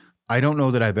 I don't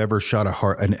know that I've ever shot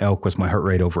an elk with my heart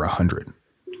rate over 100.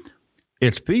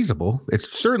 It's feasible. It's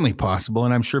certainly possible.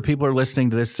 And I'm sure people are listening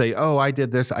to this say, oh, I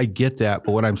did this. I get that.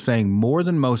 But what I'm saying, more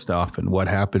than most often, what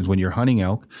happens when you're hunting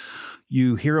elk,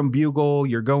 you hear them bugle,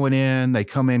 you're going in, they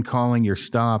come in calling, you're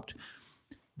stopped.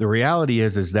 The reality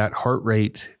is that heart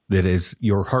rate, that is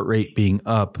your heart rate being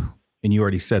up, and you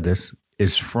already said this,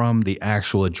 is from the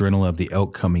actual adrenaline of the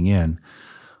elk coming in.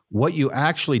 What you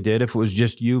actually did, if it was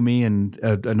just you, me, and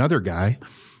another guy,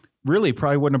 really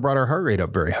probably wouldn't have brought our heart rate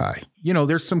up very high.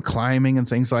 There's some climbing and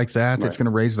things like that that's going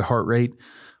to raise the heart rate,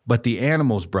 but the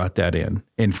animals brought that in.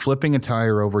 And flipping a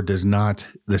tire over does not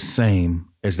the same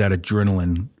as that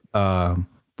adrenaline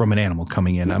from an animal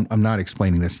coming in. I'm not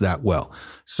explaining this that well.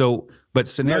 So, but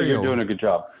scenario, you're doing a good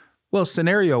job. Well,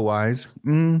 scenario wise,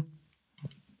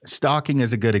 stalking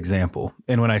is a good example.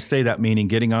 And when I say that, meaning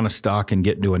getting on a stalk and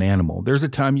getting to an animal, there's a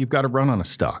time you've got to run on a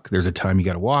stalk. There's a time you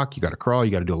got to walk, you got to crawl,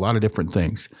 you got to do a lot of different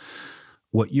things.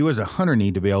 What you as a hunter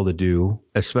need to be able to do,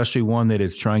 especially one that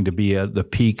is trying to be at the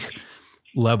peak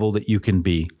level that you can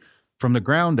be from the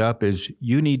ground up, is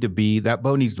that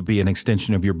bow needs to be an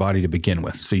extension of your body to begin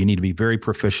with. So you need to be very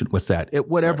proficient with that at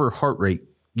whatever heart rate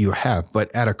you have,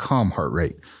 but at a calm heart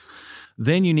rate.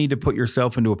 Then you need to put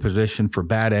yourself into a position for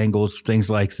bad angles, things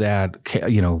like that,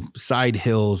 side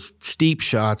hills, steep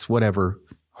shots, whatever,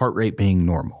 heart rate being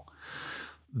normal.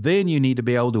 Then you need to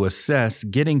be able to assess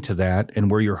getting to that and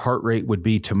where your heart rate would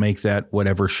be to make that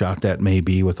whatever shot that may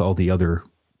be with all the other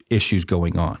issues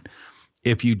going on.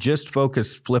 If you just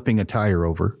focus flipping a tire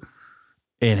over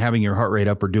and having your heart rate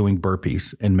up or doing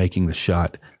burpees and making the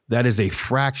shot, that is a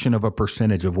fraction of a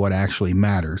percentage of what actually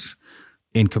matters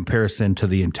in comparison to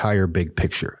the entire big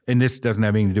picture. And this doesn't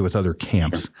have anything to do with other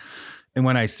camps. And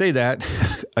when I say that,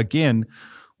 again,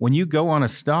 when you go on a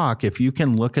stalk, if you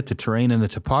can look at the terrain and the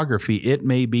topography, it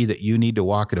may be that you need to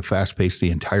walk at a fast pace the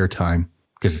entire time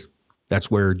because that's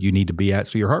where you need to be at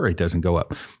so your heart rate doesn't go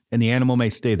up. And the animal may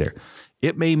stay there.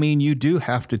 It may mean you do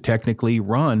have to technically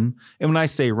run. And when I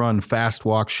say run, fast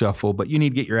walk, shuffle, but you need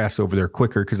to get your ass over there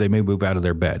quicker because they may move out of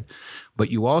their bed. But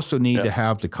you also need to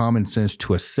have the common sense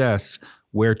to assess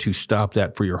where to stop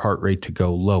that for your heart rate to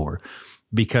go lower.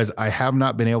 Because I have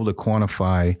not been able to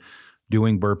quantify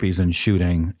doing burpees and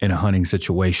shooting in a hunting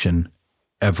situation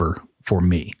ever for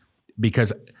me.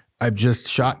 Because I've just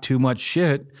shot too much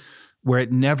shit where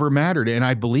it never mattered.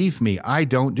 And believe me, I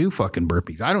don't do fucking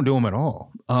burpees. I don't do them at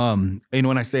all. And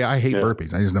when I say I hate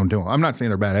burpees, I just don't do them. I'm not saying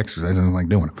they're bad exercise. I don't like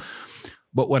doing them.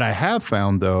 But what I have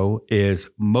found, though, is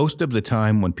most of the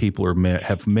time when people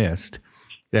have missed,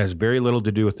 it has very little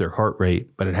to do with their heart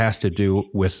rate, but it has to do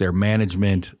with their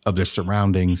management of their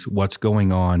surroundings, what's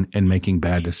going on, and making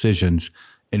bad decisions,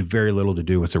 and very little to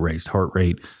do with the raised heart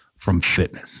rate from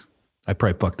fitness. I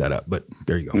probably fucked that up, but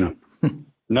there you go.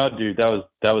 No, dude, that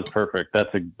was perfect.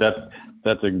 That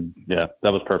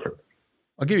was perfect.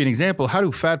 I'll give you an example. How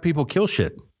do fat people kill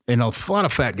shit? And a lot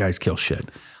of fat guys kill shit.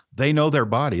 They know their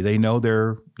body. They know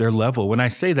their level. When I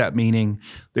say that, meaning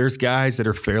there's guys that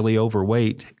are fairly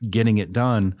overweight getting it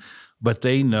done, but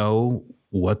they know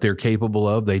what they're capable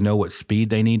of. They know what speed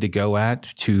they need to go at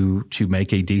to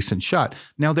make a decent shot.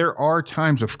 Now, there are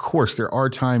times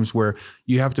where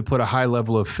you have to put a high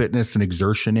level of fitness and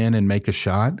exertion in and make a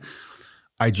shot.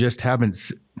 I just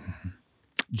haven't.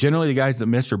 Generally, the guys that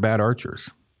miss are bad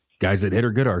archers. Guys that hit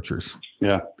are good archers.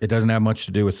 Yeah. It doesn't have much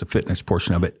to do with the fitness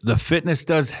portion of it. The fitness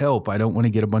does help. I don't want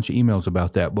to get a bunch of emails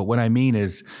about that. But what I mean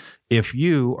is if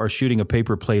you are shooting a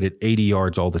paper plate at 80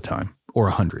 yards all the time or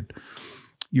 100,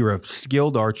 you're a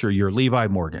skilled archer, you're Levi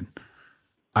Morgan.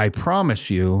 I promise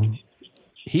you,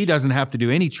 he doesn't have to do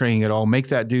any training at all. Make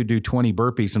that dude do 20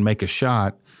 burpees and make a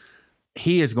shot.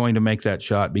 He is going to make that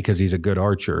shot because he's a good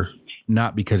archer,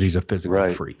 not because he's a physical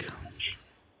freak.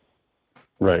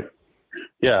 Right.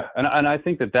 Yeah. And I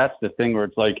think that's the thing where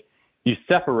it's like you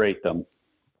separate them,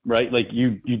 right? Like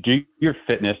you do your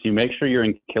fitness, you make sure you're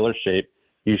in killer shape,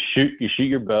 you shoot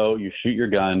your bow, you shoot your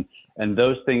gun, and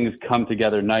those things come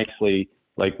together nicely.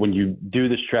 Like when you do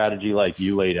the strategy, like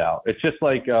you laid out, it's just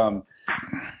like, man,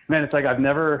 it's like, I've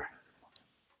never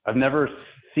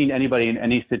seen anybody in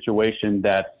any situation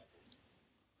that's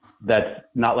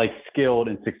not like skilled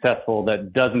and successful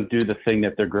that doesn't do the thing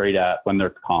that they're great at when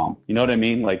they're calm. You know what I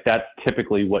mean? Like that's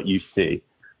typically what you see.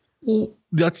 Well,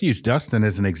 let's use Dustin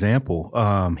as an example.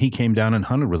 He came down and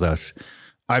hunted with us.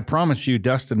 I promise you,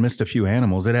 Dustin missed a few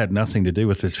animals. It had nothing to do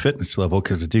with his fitness level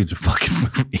because the dude's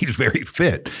he's very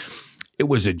fit. It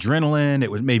was adrenaline.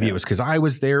 It was because I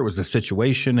was there. It was a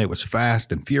situation. It was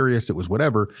fast and furious. It was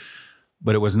whatever,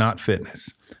 but it was not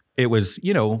fitness. It was,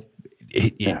 it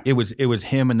was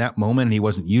him in that moment, and he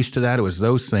wasn't used to that. It was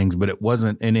those things, but it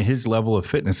wasn't. And his level of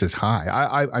fitness is high.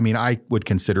 I mean, I would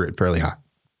consider it fairly high,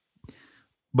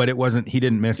 but it wasn't. He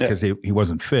didn't miss because he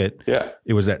wasn't fit. Yeah,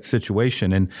 it was that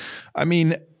situation. And I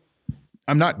mean,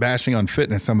 I'm not bashing on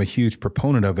fitness. I'm a huge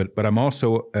proponent of it, but I'm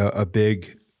also a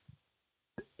big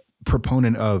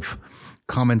proponent of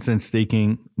common sense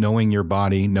thinking, knowing your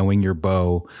body, knowing your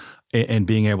bow, and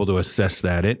being able to assess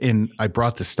that. And I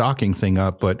brought the stalking thing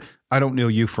up, but I don't know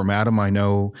you from Adam. I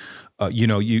know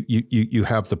You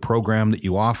have the program that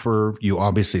you offer. You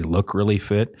obviously look really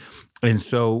fit. And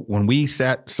so when we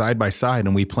sat side by side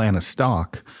and we plan a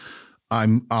stock,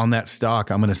 I'm on that stock.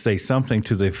 I'm going to say something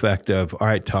to the effect of, all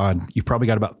right, Todd, you probably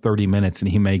got about 30 minutes and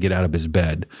he may get out of his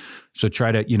bed. So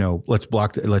try to,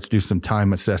 let's do some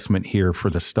time assessment here for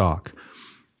the stock.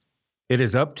 It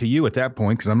is up to you at that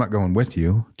point, because I'm not going with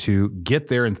you, to get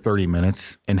there in 30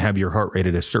 minutes and have your heart rate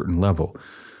at a certain level.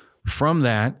 From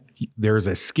that, there's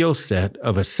a skill set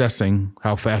of assessing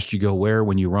how fast you go where,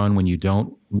 when you run, when you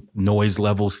don't, noise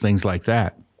levels, things like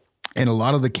that. And a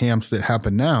lot of the camps that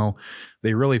happen now,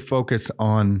 they really focus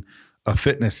on a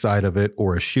fitness side of it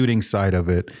or a shooting side of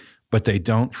it, but they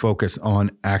don't focus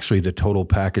on actually the total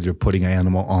package of putting an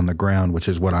animal on the ground, which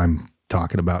is what I'm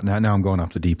talking about. Now I'm going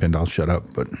off the deep end. I'll shut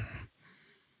up, but...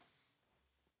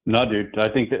 No, dude, I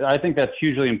think that's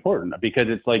hugely important, because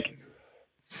it's like,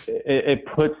 it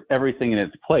puts everything in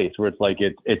its place, where it's like,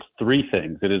 it's three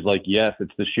things. It is like, yes,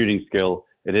 it's the shooting skill,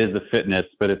 it is the fitness,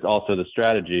 but it's also the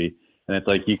strategy. And it's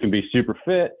like, you can be super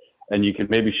fit and you can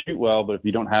maybe shoot well, but if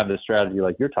you don't have this strategy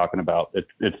like you're talking about,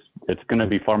 it's going to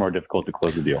be far more difficult to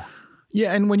close the deal.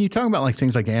 Yeah, and when you talk about like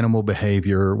things like animal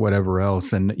behavior or whatever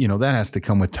else, and that has to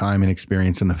come with time and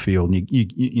experience in the field. And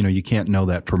you can't know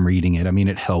that from reading it. I mean,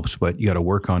 it helps, but you got to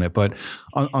work on it. But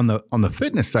on the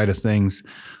fitness side of things,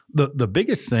 the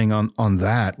biggest thing on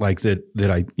that, like that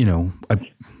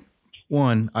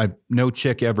no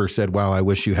chick ever said, "Wow, I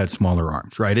wish you had smaller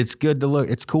arms." Right? It's good to look.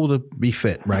 It's cool to be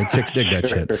fit. Right? Chicks dig that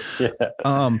shit.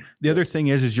 Yeah. The other thing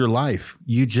is your life.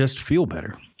 You just feel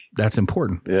better. That's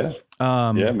important. Yeah.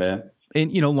 Yeah, man.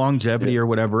 And, longevity or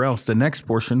whatever else. The next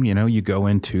portion, you go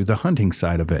into the hunting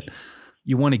side of it.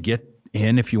 You want to get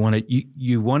in, if you want to,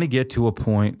 you want to get to a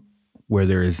point where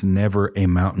there is never a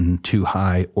mountain too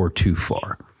high or too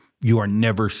far. You are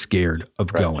never scared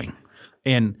of going.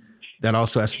 And that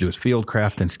also has to do with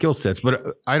fieldcraft and skill sets.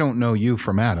 But I don't know you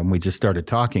from Adam. We just started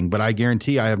talking, but I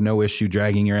guarantee I have no issue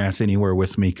dragging your ass anywhere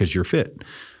with me because you're fit.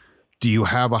 Do you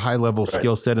have a high level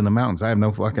skill set in the mountains? I have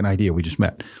no fucking idea. We just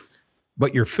met.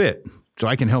 But you're fit. So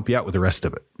I can help you out with the rest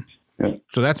of it. Yeah.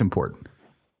 So that's important.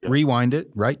 Yeah. Rewind it,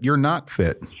 right? You're not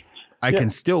fit. I can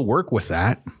still work with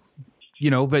that,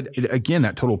 but again,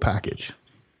 that total package.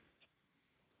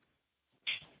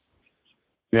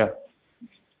 Yeah.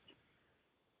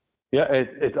 Yeah.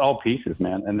 It's all pieces,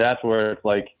 man. And that's where it's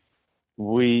like,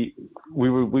 we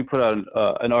put out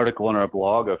an article on our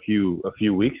blog a few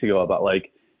weeks ago about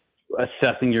like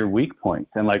assessing your weak points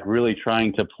and like really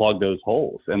trying to plug those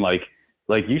holes. And like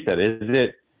you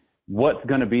said, what's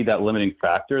going to be that limiting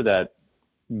factor that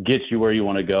gets you where you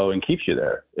want to go and keeps you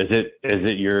there? Is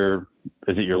it your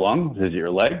lungs? Is it your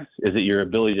legs? Is it your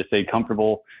ability to stay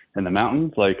comfortable in the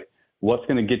mountains? Like, what's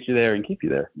going to get you there and keep you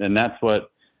there? And that's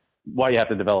why you have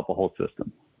to develop a whole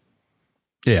system.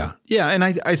 Yeah. Yeah. And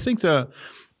I think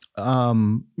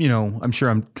I'm sure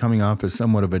I'm coming off as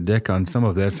somewhat of a dick on some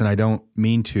of this, and I don't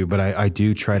mean to, but I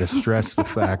do try to stress the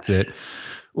fact that,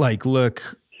 like,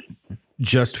 look,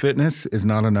 just fitness is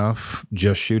not enough.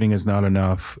 Just shooting is not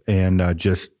enough. And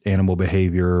just animal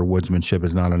behavior or woodsmanship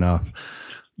is not enough.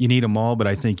 You need them all, but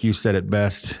I think you said it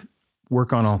best.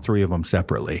 Work on all three of them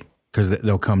separately, because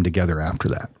they'll come together after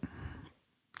that.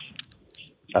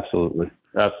 Absolutely.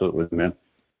 Absolutely, man.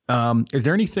 Is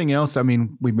there anything else? I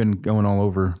mean, we've been going all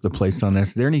over the place on this.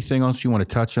 Is there anything else you want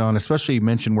to touch on, especially you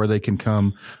mentioned where they can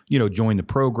come, join the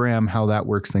program, how that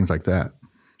works, things like that?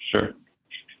 Sure.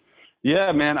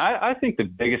 Yeah, man. I think the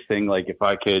biggest thing, like if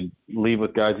I could leave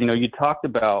with guys, you talked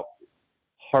about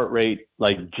heart rate,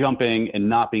 like jumping and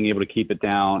not being able to keep it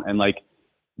down. And like,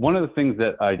 one of the things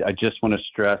that I just want to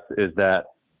stress is that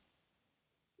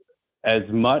as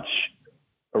much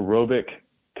aerobic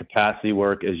capacity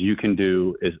work as you can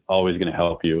do is always going to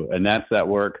help you. And that's that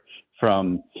work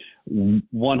from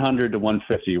 100 to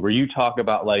 150, where you talk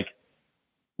about like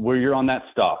where you're on that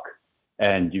stalk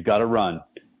and you got to run,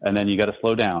 and then you got to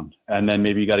slow down, and then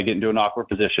maybe you got to get into an awkward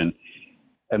position.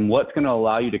 And what's going to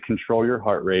allow you to control your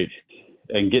heart rate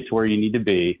and get to where you need to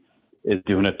be is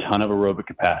doing a ton of aerobic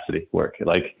capacity work.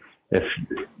 Like if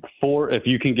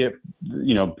you can get,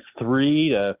 3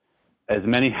 to as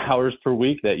many hours per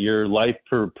week that your life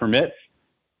permits,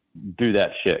 do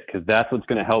that shit. Cause that's what's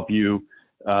going to help you,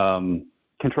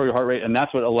 control your heart rate. And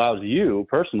that's what allows you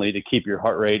personally to keep your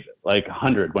heart rate like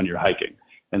 100 when you're hiking.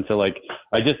 And so like,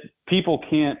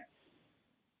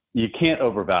 you can't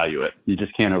overvalue it. You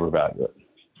just can't overvalue it.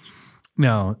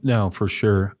 No, for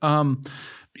sure.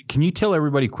 Can you tell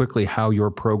everybody quickly how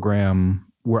your program,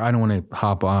 where I don't want to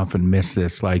hop off and miss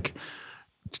this, like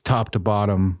top to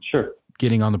bottom, sure,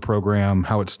 getting on the program,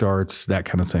 how it starts, that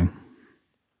kind of thing?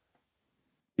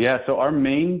 Yeah. So our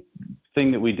main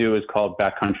thing that we do is called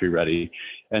Backcountry Ready,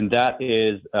 and that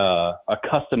is a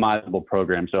customizable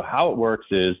program. So how it works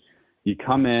is you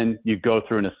come in, you go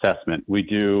through an assessment.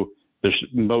 There's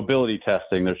mobility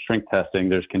testing, there's strength testing,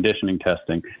 there's conditioning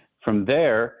testing. From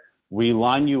there, we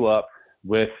line you up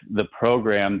with the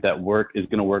program that is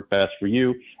going to work best for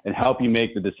you and help you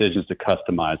make the decisions to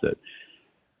customize it.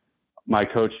 My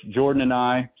coach, Jordan, and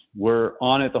I, we're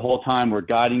on it the whole time. We're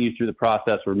guiding you through the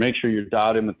process. We're making sure you're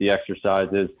dialed in with the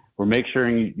exercises. We're making sure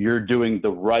you're doing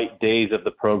the right days of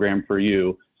the program for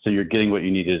you so you're getting what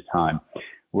you need at a time.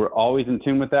 We're always in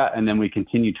tune with that, and then we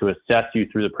continue to assess you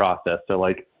through the process.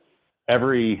 So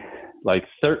every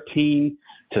 13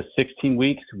 to 16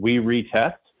 weeks, we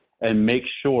retest and make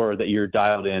sure that you're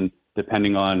dialed in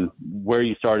depending on where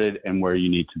you started and where you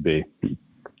need to be.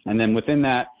 And then within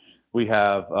that, we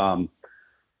have a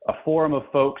forum of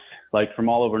folks from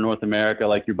all over North America,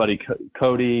 like your buddy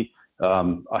Cody,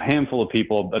 a handful of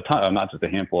people, not just a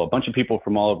handful, a bunch of people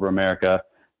from all over America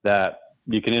that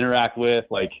you can interact with,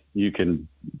 you can,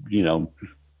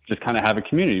 just kind of have a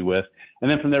community with.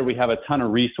 And then from there, we have a ton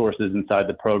of resources inside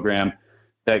the program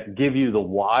that give you the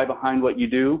why behind what you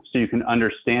do so you can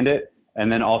understand it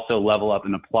and then also level up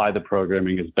and apply the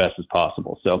programming as best as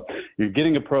possible. So you're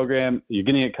getting a program, you're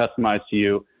getting it customized to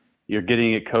you, you're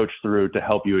getting it coached through to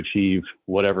help you achieve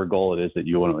whatever goal it is that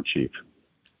you want to achieve.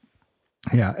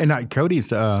 Yeah. And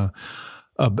Cody's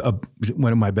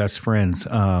one of my best friends,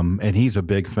 and he's a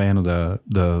big fan of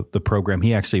the program.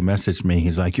 He actually messaged me.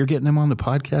 He's like, "You're getting them on the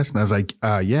podcast?" And I was like,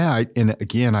 "Yeah." And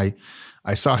again,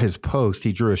 I saw his post.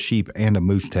 He drew a sheep and a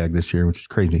moose tag this year, which is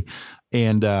crazy.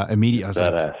 And immediately I was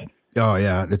like, "Oh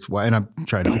yeah, that's why." And I'm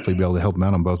trying to hopefully be able to help him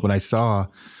out on both. When I saw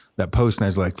that post, and I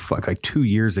was like, "Fuck!" 2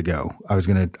 years ago, I was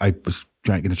gonna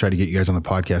try to get you guys on the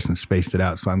podcast and spaced it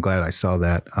out. So I'm glad I saw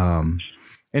that.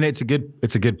 And it's a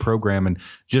good program. And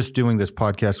just doing this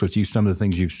podcast with you, some of the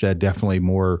things you've said definitely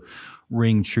more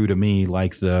ring true to me,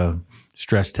 like the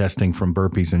stress testing from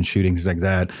burpees and shooting, things like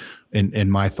that.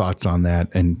 And my thoughts on that.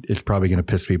 And it's probably going to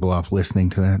piss people off listening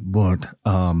to that, but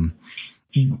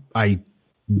I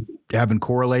haven't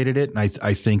correlated it. And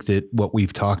I think that what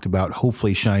we've talked about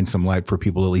hopefully shines some light for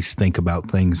people to at least think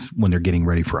about things when they're getting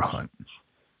ready for a hunt.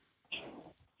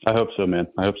 I hope so, man.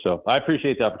 I hope so. I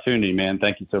appreciate the opportunity, man.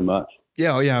 Thank you so much.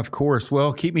 Yeah, of course.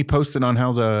 Well, keep me posted on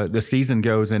how the season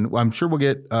goes, and I'm sure we'll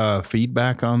get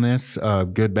feedback on this,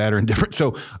 good, bad, or indifferent.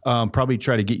 So probably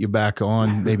try to get you back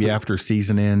on maybe after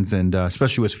season ends, and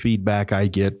especially with feedback I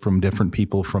get from different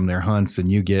people from their hunts, and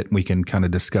we can kind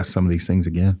of discuss some of these things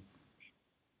again.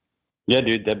 Yeah,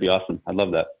 dude, that'd be awesome. I'd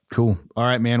love that. Cool. All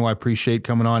right, man. Well, I appreciate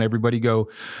coming on. Everybody go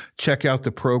check out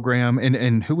the program.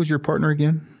 And who was your partner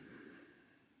again?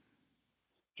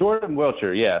 Jordan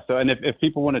Wiltshire, yeah. So, and if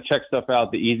people want to check stuff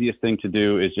out, the easiest thing to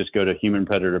do is just go to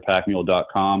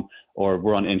humanpredatorpackmule.com, or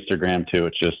we're on Instagram too.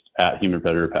 It's just at Human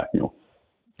Predator Packmule.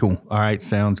 Cool. All right.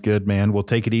 Sounds good, man. Well,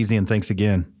 take it easy, and thanks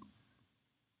again.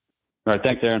 All right.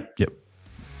 Thanks, Aaron. Yep.